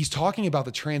 Like he's talking about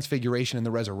the transfiguration and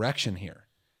the resurrection here.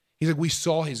 He's like, we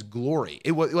saw his glory.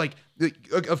 It was like,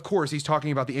 of course, he's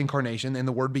talking about the incarnation, and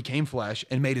the Word became flesh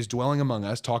and made his dwelling among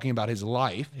us, talking about his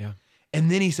life. Yeah.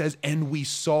 And then he says, and we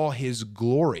saw his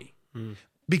glory.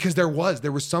 Because there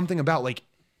was something about, like,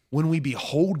 when we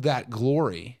behold that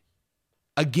glory,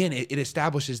 again, it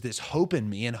establishes this hope in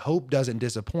me, and hope doesn't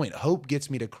disappoint. Hope gets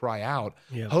me to cry out.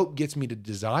 Yeah. Hope gets me to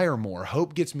desire more.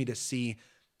 Hope gets me to see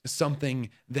something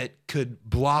that could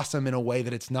blossom in a way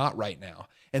that it's not right now.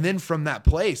 And then from that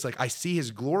place, like, I see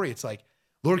his glory. It's like,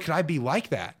 Lord, could I be like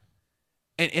that?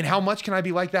 And how much can I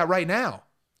be like that right now?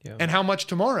 Yeah. And how much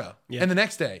tomorrow and the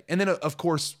next day? And then, of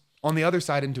course, on the other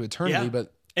side into eternity,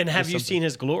 but... And have you seen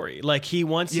his glory? Like, he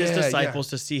wants his disciples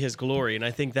to see his glory. And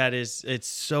I think it's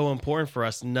so important for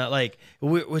us. Not like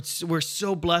we're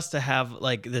so blessed to have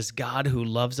like this God who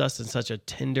loves us in such a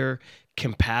tender,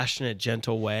 compassionate,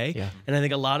 gentle way. Yeah. And I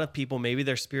think a lot of people, maybe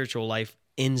their spiritual life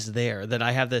ends there, that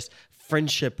I have this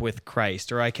friendship with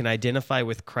Christ, or I can identify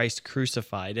with Christ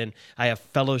crucified, and I have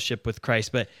fellowship with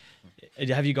Christ. But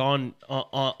have you gone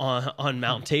on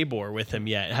Mount Tabor with him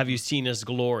yet? Have you seen his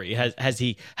glory? Has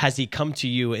he come to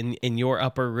you in your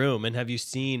upper room, and have you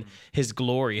seen his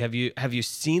glory? Have you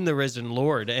seen the risen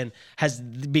Lord? And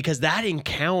because that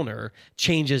encounter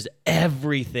changes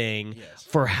everything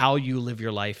for how you live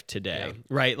your life today,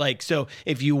 right? Like, so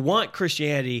if you want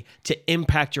Christianity to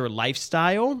impact your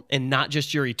lifestyle and not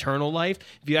just your eternal life,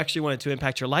 if you actually want it to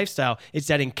impact your lifestyle, it's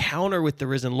that encounter with the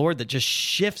risen Lord that just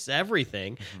shifts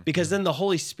everything. Because then the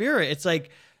Holy Spirit, it's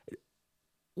like,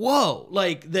 whoa,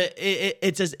 like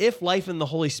it's as if life in the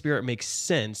Holy Spirit makes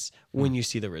sense when you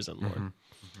see the risen Lord.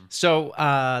 So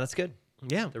that's good.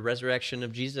 Yeah. The resurrection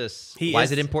of Jesus. Why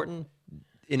is it important?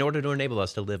 In order to enable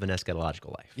us to live an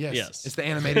eschatological life. Yes. It's the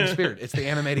animating spirit. It's the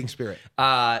animating spirit.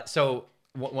 So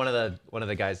one of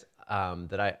the guys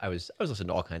that I was listening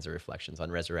to all kinds of reflections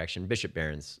on resurrection. Bishop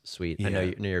Barron's sweet. Yeah. I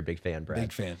know you're a big fan,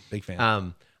 Brad. Big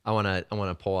fan. I want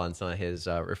to pull on some of his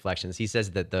reflections. He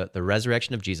says that the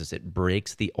resurrection of Jesus, it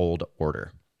breaks the old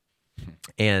order.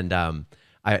 And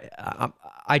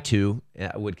I too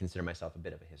would consider myself a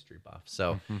bit of a history buff.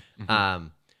 So,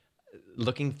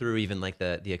 looking through even like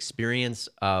the experience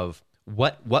of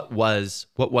what was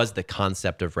the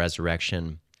concept of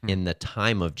resurrection in the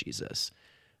time of Jesus.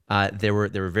 There were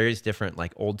various different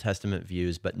like Old Testament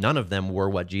views, but none of them were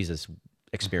what Jesus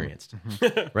experienced,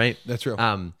 right? That's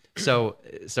real.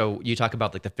 So you talk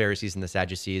about like the Pharisees and the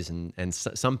Sadducees, and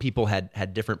some people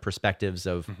had different perspectives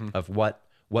of what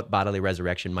bodily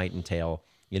resurrection might entail.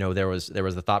 You know, there was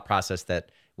the thought process that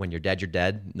when you're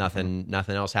dead, nothing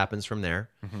else happens from there.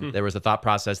 There was a thought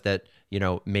process that, you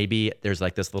know, maybe there's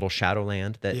like this little shadow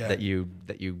land that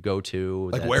you go to.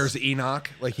 Like, where's Enoch?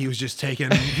 Like, he was just taken.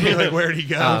 Like, where'd he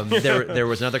go? There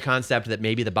was another concept that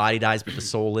maybe the body dies but the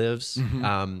soul lives.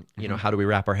 You know, how do we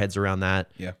wrap our heads around that?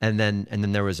 Yeah. And then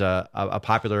there was a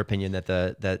popular opinion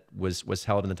that was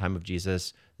held in the time of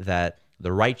Jesus, that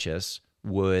the righteous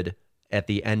would at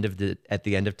the end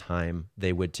of time,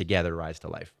 they would together rise to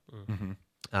life.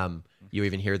 You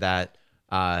even hear that.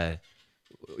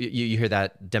 You hear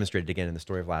that demonstrated again in the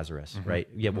story of Lazarus, right?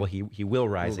 Yeah. Well, he will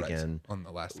rise again on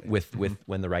the last day. with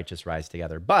when the righteous rise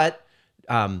together. But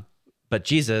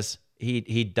Jesus,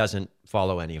 he doesn't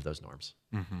follow any of those norms,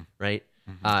 right?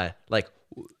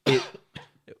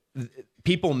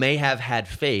 People may have had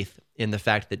faith in the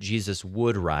fact that Jesus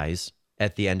would rise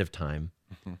at the end of time,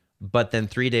 but then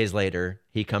 3 days later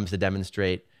he comes to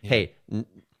demonstrate, hey.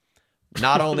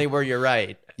 Not only were you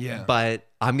right, but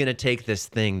I'm going to take this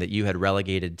thing that you had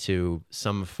relegated to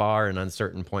some far and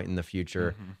uncertain point in the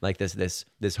future, like this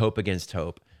hope against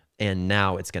hope, and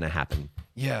now it's going to happen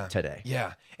today.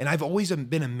 Yeah. And I've always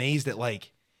been amazed at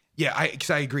like, because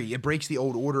I agree. It breaks the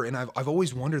old order. And I've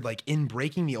always wondered, like, in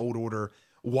breaking the old order,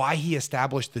 why he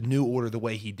established the new order the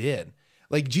way he did.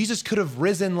 Like, Jesus could have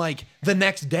risen like the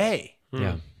next day.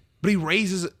 Yeah. But he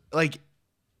raises, like,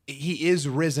 he is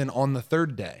risen on the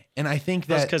third day. And I think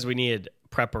that's because we needed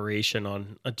preparation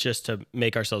on just to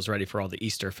make ourselves ready for all the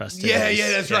Easter festivities.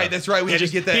 Yeah, that's right. We had to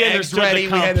get the he eggs ready.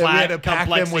 We had to pack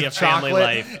them with chocolate.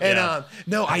 Life. And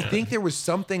no, I think there was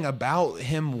something about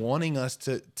him wanting us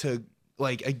to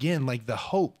like, again, like the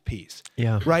hope piece.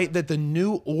 Yeah. Right? That the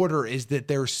new order is that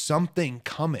there's something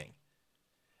coming.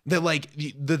 That like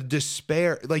the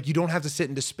despair, like you don't have to sit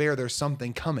in despair. There's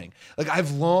something coming. Like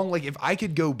like if I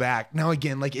could go back now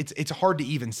again, like it's hard to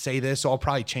even say this, so I'll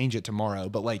probably change it tomorrow.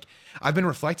 But like I've been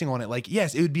reflecting on it. Like,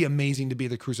 yes, it would be amazing to be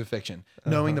the crucifixion,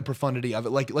 knowing the profundity of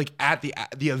it. Like at the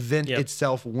event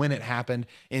itself when it happened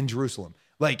in Jerusalem.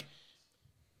 Like,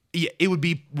 it would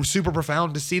be super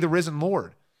profound to see the risen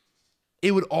Lord.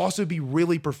 It would also be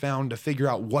really profound to figure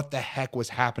out what the heck was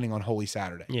happening on Holy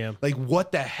Saturday. Yeah. Like,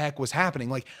 what the heck was happening?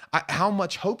 Like, how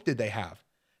much hope did they have?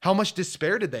 How much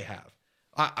despair did they have?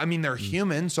 I mean, they're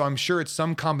human, so I'm sure it's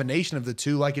some combination of the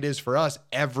two, like it is for us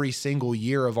every single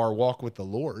year of our walk with the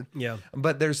Lord. Yeah.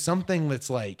 But there's something that's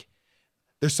like,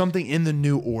 there's something in the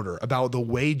new order about the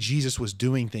way Jesus was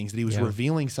doing things, that he was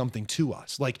revealing something to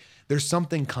us. Like, there's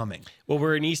something coming. Well,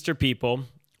 we're an Easter people.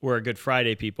 We're a Good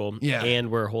Friday people, and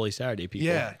we're a Holy Saturday people.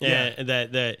 And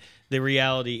that the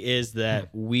reality is that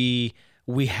we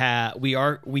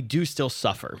do still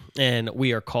suffer, and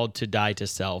we are called to die to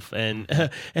self, and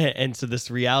and so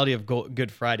this reality of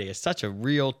Good Friday is such a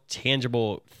real,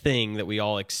 tangible thing that we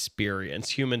all experience.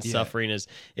 Human suffering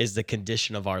is the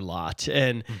condition of our lot,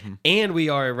 and we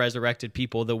are a resurrected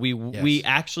people, that we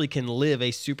actually can live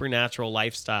a supernatural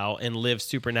lifestyle and live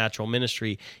supernatural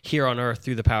ministry here on earth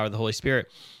through the power of the Holy Spirit.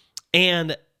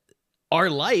 And our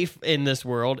life in this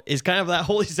world is kind of that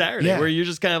Holy Saturday where you're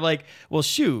just kind of like, well,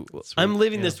 shoot, I'm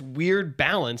living this weird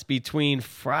balance between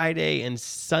Friday and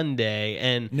Sunday.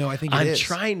 And I think I'm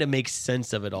trying to make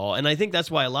sense of it all. And I think that's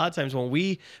why a lot of times when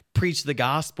we preach the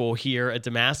gospel here at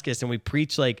Damascus and we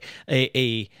preach like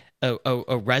a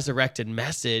resurrected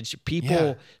message,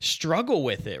 people struggle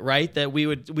with it, right? That we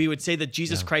would say that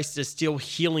Jesus Christ is still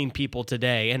healing people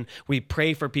today, and we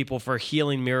pray for people for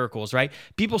healing miracles, right?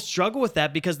 People struggle with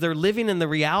that because they're living in the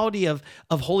reality of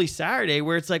Holy Saturday,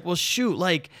 where it's like, well, shoot,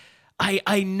 like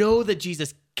I know that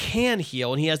Jesus can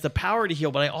heal and he has the power to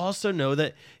heal, but I also know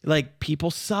that like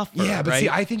people suffer. Yeah, but right? see,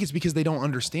 I think it's because they don't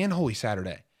understand Holy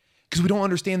Saturday. Because we don't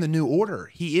understand the new order.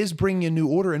 He is bringing a new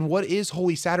order. And what is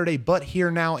Holy Saturday but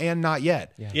here, now, and not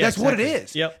yet? Yeah, that's exactly. what it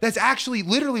is. Yep. That's actually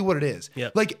literally what it is.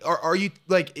 Yep. Like, are you,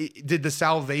 like, did the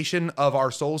salvation of our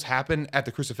souls happen at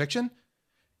the crucifixion?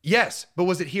 Yes, but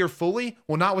was it here fully?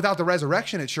 Well, not without the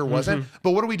resurrection. It sure wasn't.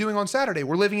 But what are we doing on Saturday?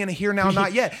 We're living in a here now,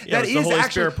 not yet. Yeah, that it's the is Holy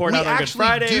actually Spirit poured we out on Good actually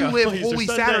Friday, do on live Easter Holy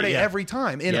Sunday, Saturday yeah. every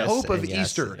time in Yes, hope of and yes,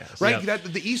 Easter, and yes. right? Yep.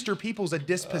 That the Easter people's a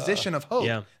disposition of hope.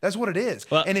 Yeah. That's what it is,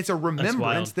 Well, and it's a wild.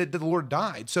 remembrance that the Lord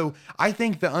died. So I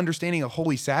think the understanding of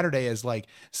Holy Saturday as like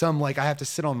some like I have to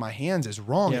sit on my hands is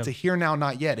wrong. Yeah. It's a here now,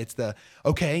 not yet. It's the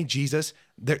okay, Jesus.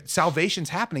 Salvation's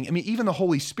happening. I mean, even the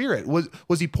Holy Spirit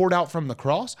was he poured out from the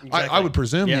cross? I Exactly. would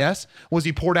presume Yeah. yes. Was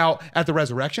he poured out at the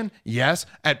resurrection? Yes.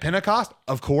 At Pentecost,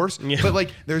 of course. Yeah. But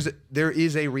like, there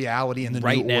is a reality in the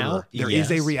Right new now, order. There is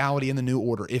a yes. reality in the new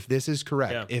order. If this is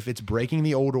correct, Yeah. if it's breaking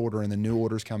the old order and the new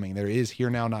order's coming, there is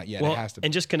here now, not yet. Well, it has to be.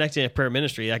 and just connecting to prayer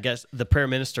ministry, I guess the prayer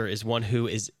minister is one who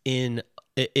is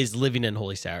living in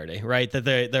Holy Saturday, right? That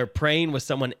they're praying with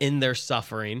someone in their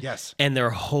suffering, Yes. and they're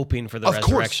hoping for the Of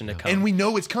resurrection course. to come. And we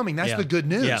know it's coming. That's Yeah. the good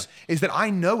news. Yeah. Is that I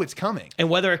know it's coming. And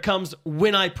whether it comes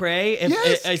when I pray,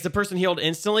 Yes. is the person healed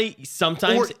instantly?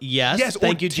 Sometimes, Or- yes. or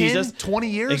Thank you, 10, Jesus. 20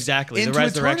 years. Exactly. The into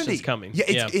resurrection's eternity. coming.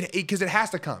 Yeah, Yeah. because it has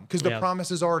to come because the Yeah.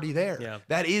 promise is already there. Yeah.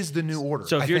 That is the new order.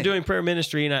 So if I you're think. doing prayer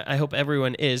ministry, and I hope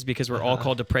everyone is, because we're all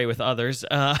called to pray with others,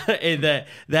 and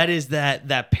that is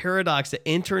that paradox to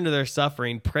enter into their suffering,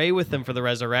 pray with them for the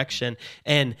resurrection,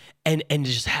 and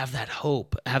just have that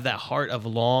hope, have that heart of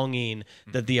longing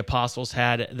that the apostles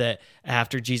had, that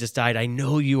after Jesus died, I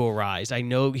know you will rise. I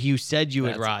know you said you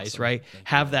would rise, awesome. right?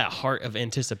 Have that heart of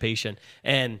anticipation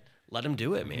and let him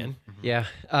do it, man. Yeah.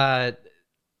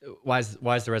 Why is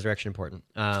the resurrection important?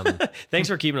 Thanks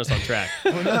for keeping us on track.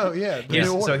 Well, no, yeah. the Here's,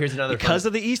 new so order. here's another Because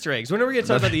of the Easter eggs. When are we going to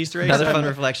talk about the Easter eggs? another fun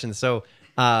reflection. So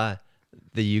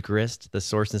the Eucharist, the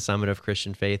source and summit of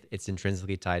Christian faith, it's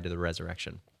intrinsically tied to the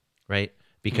resurrection, right?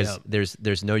 Because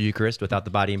there's no Eucharist without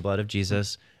the body and blood of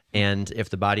Jesus, and if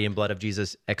the body and blood of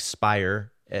Jesus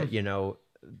expire,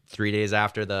 3 days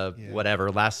after the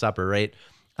whatever Last Supper, right?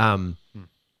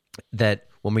 That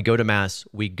when we go to Mass,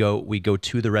 we go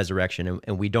to the resurrection,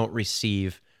 and we don't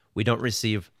receive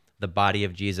the body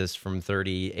of Jesus from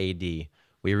 30 A.D.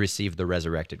 We receive the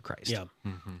resurrected Christ. Yeah.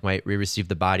 Right? We receive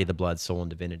the body, the blood, soul, and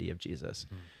divinity of Jesus.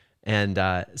 And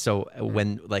so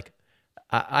when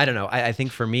I don't know, I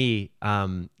think for me,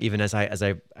 even as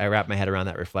I wrap my head around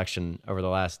that reflection over the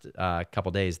last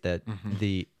couple days, that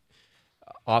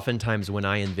oftentimes when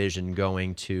I envision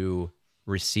going to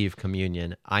receive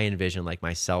communion, I envision like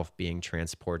myself being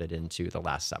transported into the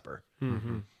Last Supper,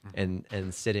 and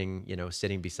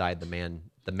sitting beside the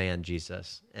man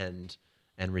Jesus, and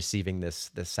receiving this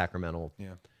sacramental.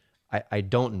 Yeah. I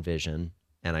don't envision,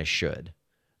 and I should,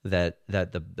 that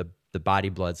the body,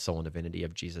 blood, soul, and divinity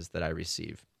of Jesus that I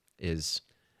receive is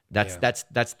that's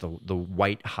the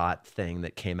white hot thing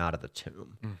that came out of the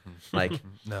tomb. Like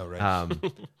No, right.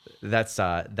 that's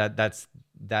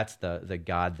the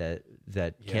God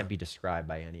that can't be described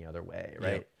by any other way,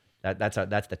 right?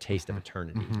 That's the taste of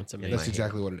eternity. That's amazing. That's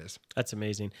exactly what it is. That's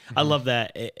amazing. I love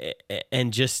that.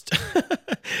 And just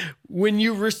when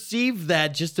you receive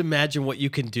that, just imagine what you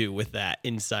can do with that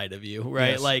inside of you,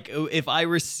 right? Yes. Like if I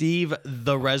receive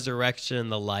the resurrection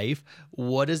and the life,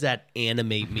 what does that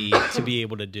animate me to be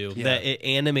able to do? That it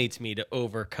animates me to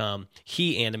overcome.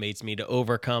 He animates me to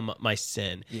overcome my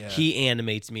sin. Yeah. He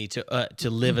animates me to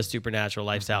live a supernatural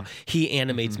lifestyle. He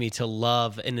animates me to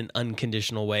love in an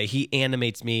unconditional way. He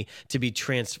animates me to be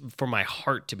for my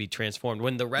heart to be transformed.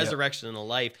 When the resurrection and the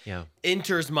life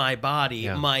enters my body,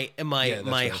 my that's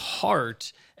right.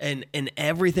 heart and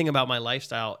everything about my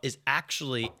lifestyle is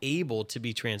actually able to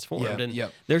be transformed. Yeah, And yeah.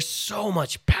 there's so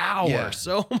much power,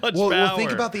 so much power. Well,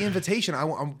 think about the invitation.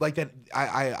 I'm like that.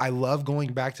 I love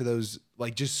going back to those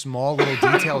like just small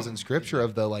little details in Scripture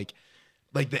of the like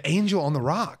the angel on the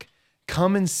rock.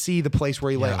 Come and see the place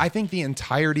where he lay. I think the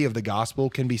entirety of the gospel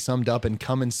can be summed up in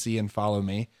come and see and follow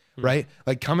me, right?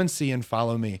 Like come and see and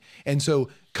follow me. And so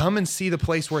come and see the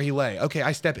place where he lay. Okay,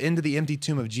 I step into the empty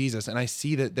tomb of Jesus and I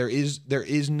see that there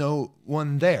is no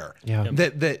one there. Yeah.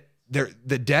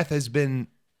 That death has been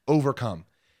overcome.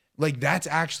 Like that's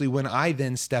actually when I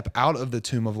then step out of the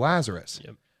tomb of Lazarus.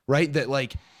 Yep. Right? That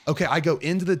like, okay, I go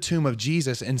into the tomb of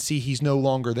Jesus and see he's no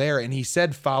longer there. And he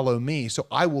said, follow me. So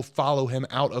I will follow him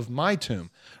out of my tomb,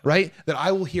 right? That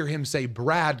I will hear him say,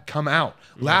 Brad, come out.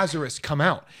 Lazarus, come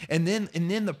out. And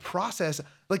then the process,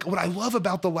 like what I love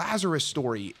about the Lazarus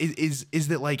story is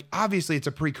that like, obviously it's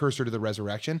a precursor to the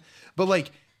resurrection, but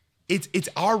like, it's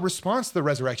our response to the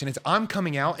resurrection. It's I'm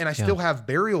coming out and I still have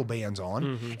burial bands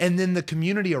on. And then the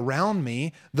community around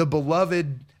me, the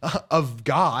beloved of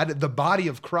God, the body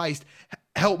of Christ,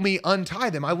 help me untie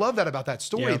them. I love that about that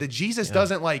story, Yeah. that Jesus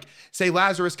doesn't like say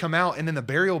Lazarus come out and then the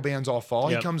burial bands all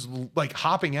fall. Yep. He comes like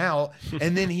hopping out,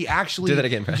 and then he actually Do that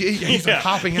again, Brad. He's like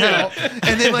hopping out,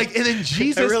 and then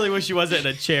Jesus. I really wish he wasn't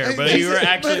in a chair, but Jesus- you were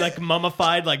actually but- like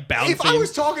mummified, like bouncing. If I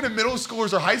was talking to middle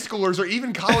schoolers or high schoolers or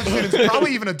even college students,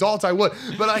 probably even adults, I would.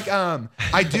 But like,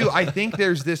 I think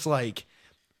there's this like,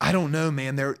 I don't know,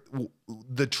 man.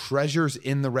 The treasures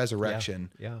in the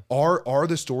resurrection Yeah. are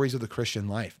the stories of the Christian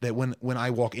life. That when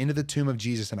I walk into the tomb of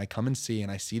Jesus and I come and see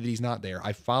that he's not there,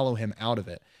 I follow him out of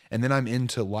it, and then I'm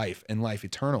into life and life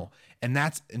eternal. And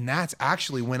that's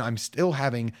actually when I'm still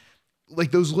having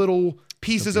like those little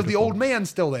pieces of the old man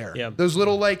still there. Yeah. Those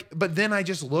little but then I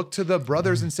just look to the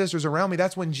brothers and sisters around me.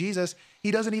 That's when Jesus, he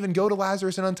doesn't even go to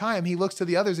Lazarus and untie him. He looks to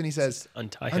the others and he says,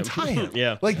 Untie him.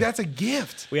 Yeah. Like that's a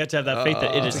gift. We have to have that faith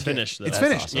that it is finished. Though. It's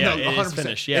finished. Awesome. Yeah, No, it is 100%.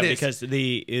 finished. Yeah, It is. because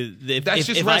if That's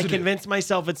just I residue. convince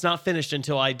myself it's not finished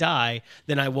until I die,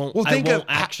 then I won't. Well, I think won't of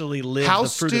actually live how the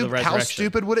fruit of the resurrection. How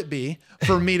stupid would it be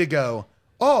for me to go,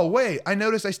 oh, wait, I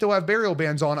noticed I still have burial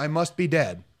bands on. I must be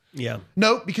dead. Yeah.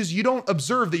 No, because you don't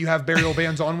observe that you have burial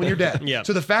bands on when you're dead. Yeah.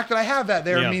 So the fact that I have that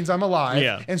there Yeah. means I'm alive.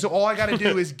 Yeah. And so all I got to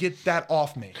do is get that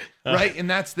off me. Right. And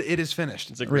that's it is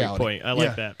finished. It's a great point. I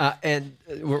like that. And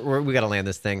we got to land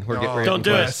this thing. We're getting ready. Don't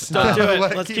do it. close. Don't do it.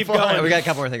 Let it Let's keep keep flowing. going. We got a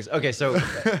couple more things. Okay, so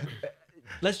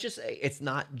let's just say it's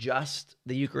not just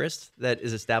the Eucharist that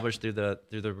is established through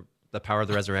the power of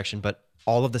the resurrection, but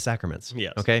all of the sacraments.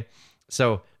 Yes. Okay.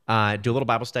 So do a little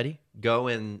Bible study. Go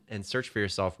and search for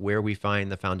yourself where we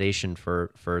find the foundation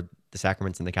for the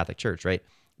sacraments in the Catholic Church. Right.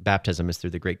 Baptism is through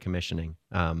the Great Commissioning,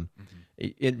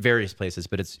 in various places,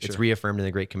 but it's reaffirmed in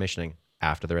the Great Commissioning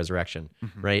after the resurrection.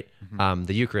 Right.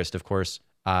 The Eucharist, of course.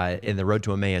 In the road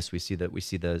to Emmaus, we see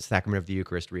the sacrament of the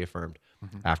Eucharist reaffirmed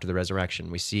after the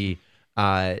resurrection. We see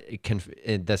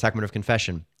the sacrament of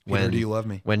confession. Peter, do you love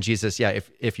me? When Jesus,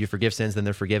 if you forgive sins, then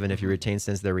they're forgiven. If you retain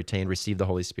sins, they're retained. Receive the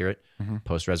Holy Spirit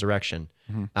post-resurrection.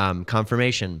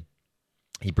 Confirmation,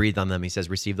 he breathed on them. He says,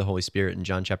 receive the Holy Spirit in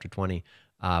John chapter 20,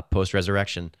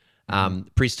 post-resurrection.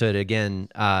 Priesthood, again,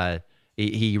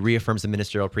 he reaffirms the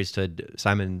ministerial priesthood.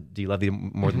 Simon, do you love me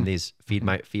more than these? Feed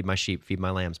my sheep, feed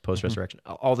my lambs, post-resurrection.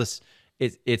 All this,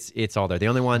 it's all there. The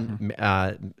only one,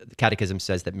 the Catechism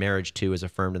says that marriage too is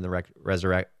affirmed in the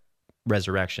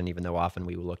resurrection, even though often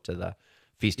we will look to the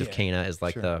Feast of Cana as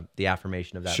like the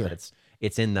affirmation of that. Sure. But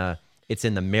it's in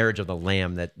the marriage of the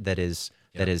Lamb that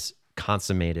is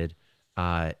consummated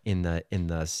in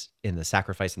the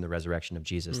sacrifice and the resurrection of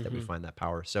Jesus that we find that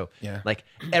power. So like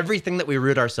everything that we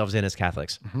root ourselves in as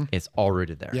Catholics, it's all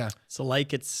rooted there. Yeah. So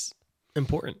like it's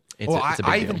important. It's Well, a big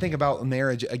I deal. even think about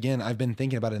marriage again. I've been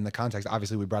thinking about it in the context.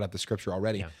 Obviously, we brought up the scripture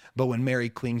already, but when Mary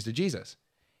clings to Jesus,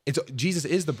 Jesus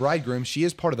is the bridegroom. She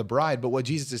is part of the bride. But what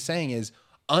Jesus is saying is,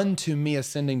 unto me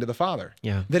ascending to the Father.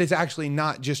 Yeah. That it's actually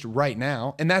not just right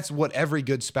now, and that's what every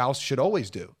good spouse should always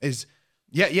do. Is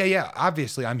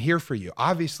obviously, I'm here for you.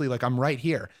 Obviously, like I'm right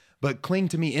here. But cling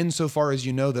to me insofar as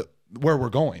you know that where we're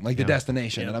going, like the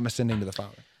destination, and I'm ascending to the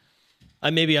Father.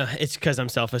 Maybe it's because I'm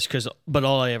selfish. But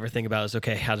all I ever think about is,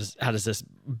 okay, how does this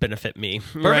benefit me?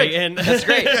 Perfect. Right? And That's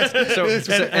great.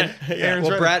 Aaron's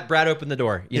Well, right. Brad opened the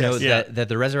door. You know Yeah. that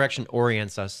the resurrection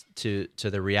orients us to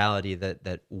the reality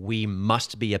that we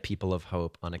must be a people of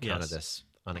hope on account of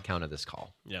this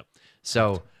call. Yep.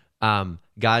 So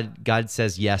God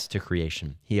says yes to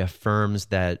creation. He affirms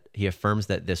that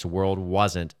this world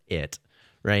wasn't it,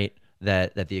 right?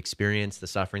 That the experience, the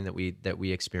suffering that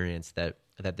we experience, that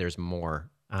there's more.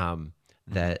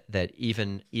 That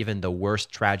even the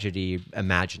worst tragedy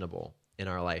imaginable in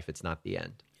our life, it's not the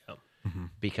end. Yep.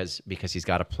 Because he's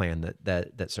got a plan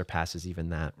that surpasses even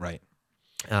that. Right.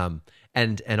 And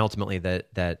ultimately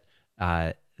that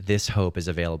this hope is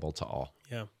available to all.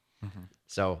 Yeah.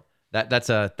 So that's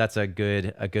a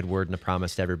good word and a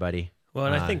promise to everybody. Well,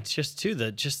 and I think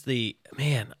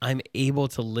I'm able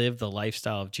to live the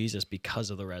lifestyle of Jesus because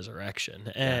of the resurrection.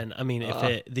 And I mean,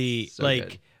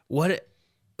 what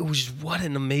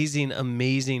an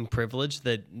amazing privilege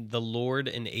that the Lord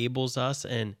enables us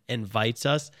and invites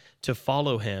us to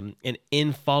follow him, and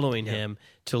in following him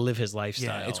to live his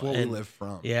lifestyle. Yeah, it's what we live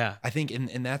from. Yeah. I think,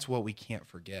 and that's what we can't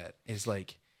forget is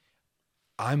like,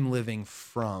 I'm living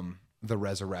from the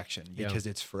resurrection because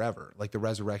it's forever. Like the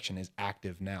resurrection is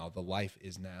active now. The life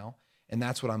is now. And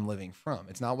that's what I'm living from.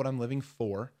 It's not what I'm living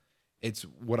for. It's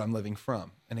what I'm living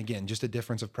from. And again, just a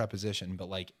difference of preposition, but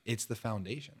like it's the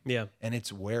foundation. Yeah. And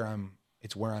it's where I'm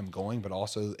going, but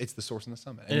also it's the source and the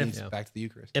summit. And it's back to the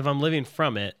Eucharist. If I'm living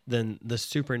from it, then the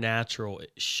supernatural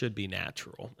should be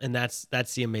natural. And that's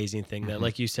the amazing thing that,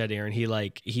 like you said, Aaron,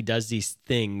 he does these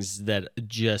things that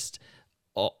just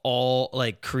all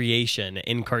like creation,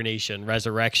 incarnation,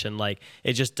 resurrection, like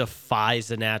it just defies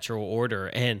the natural order.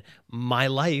 And my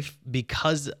life,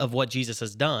 because of what Jesus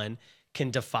has done,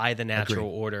 can defy the natural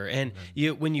order. And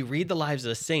when you read the lives of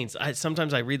the saints,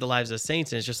 sometimes I read the lives of the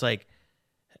saints and it's just like,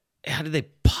 how did they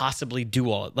possibly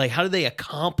do all? Like, how did they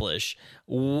accomplish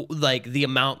like the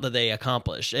amount that they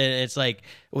accomplish? And it's like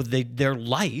their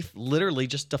life literally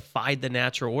just defied the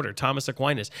natural order. Thomas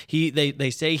Aquinas,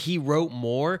 they say he wrote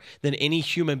more than any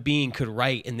human being could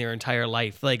write in their entire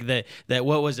life. Like that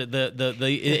what was it?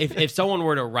 If someone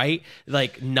were to write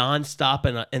like nonstop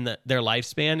in their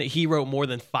lifespan, he wrote more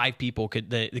than 5 people could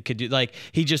do. Like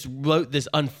he just wrote this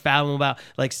unfathomable,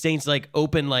 like saints like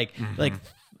open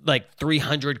like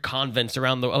 300 convents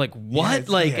around the like what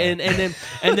and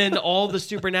then all the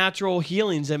supernatural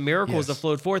healings and miracles that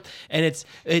flowed forth, and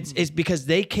it's because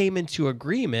they came into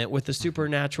agreement with the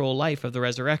supernatural life of the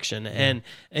resurrection, and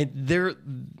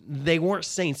they weren't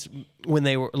saints when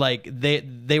they were like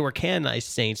they were canonized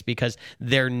saints because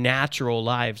their natural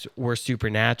lives were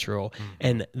supernatural.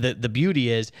 And the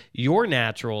beauty is your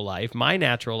natural life, my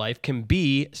natural life, can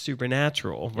be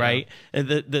supernatural, right? And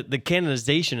the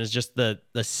canonization is just the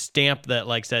stamp that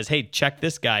like says, hey, check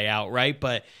this guy out, right?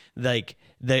 But like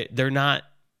they're not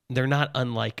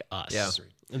unlike us. Yeah.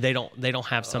 They don't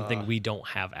have something we don't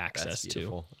have access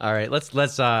to. All right, let's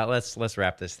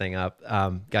wrap this thing up,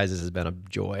 guys. This has been a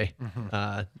joy.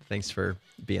 Thanks for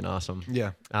being awesome.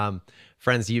 Yeah,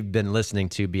 friends, you've been listening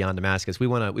to Beyond Damascus.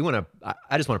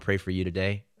 I just want to pray for you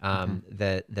today.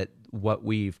 That what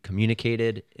we've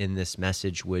communicated in this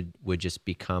message would just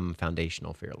become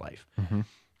foundational for your life.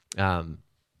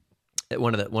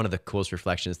 One of the coolest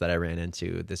reflections that I ran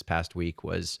into this past week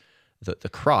was the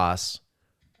cross.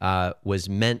 Was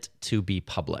meant to be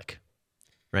public,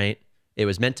 right? It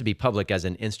was meant to be public as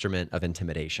an instrument of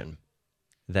intimidation.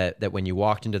 That when you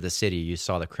walked into the city, you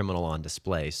saw the criminal on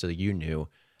display, so you knew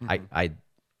I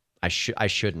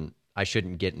shouldn't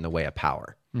get in the way of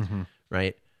power,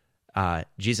 right?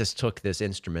 Jesus took this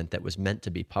instrument that was meant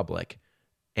to be public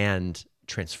and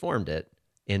transformed it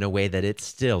in a way that it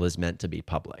still is meant to be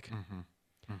public.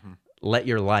 Let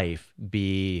your life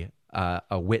be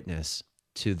a witness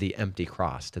to the empty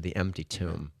cross, to the empty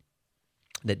tomb,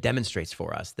 that demonstrates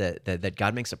for us that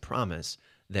God makes a promise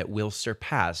that will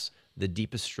surpass the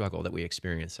deepest struggle that we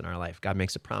experience in our life. God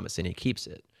makes a promise and he keeps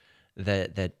it,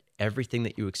 that everything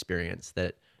that you experience,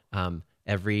 that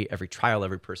every trial,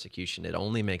 every persecution, it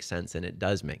only makes sense, and it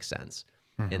does make sense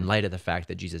in light of the fact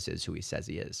that Jesus is who he says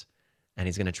he is, and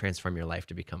he's going to transform your life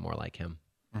to become more like him.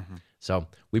 So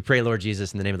we pray, Lord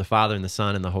Jesus, in the name of the Father and the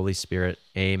Son and the Holy Spirit,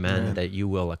 amen, that you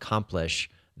will accomplish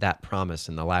that promise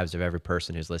in the lives of every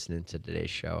person who's listening to today's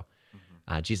show.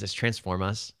 Jesus, transform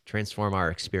us, transform our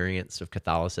experience of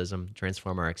Catholicism,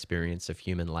 transform our experience of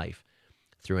human life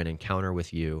through an encounter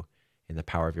with you in the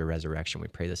power of your resurrection. We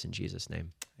pray this in Jesus'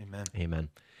 name. Amen. Amen.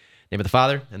 In the name of the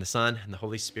Father, and the Son, and the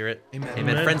Holy Spirit. Amen.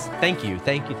 Amen. Friends, thank you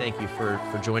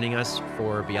for joining us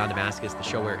for Beyond Damascus, the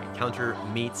show where encounter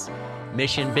meets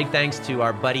mission. Big thanks to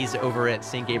our buddies over at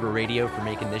St. Gabriel Radio for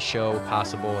making this show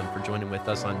possible and for joining with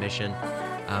us on mission.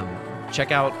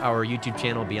 Check out our YouTube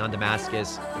channel, Beyond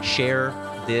Damascus. Share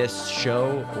this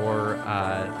show or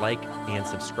like and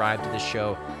subscribe to this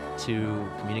show to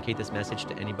communicate this message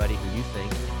to anybody who you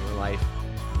think in your life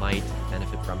might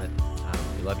benefit from it.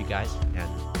 We love you guys, and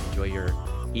enjoy your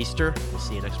Easter. We'll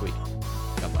see you next week.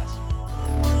 God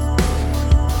bless.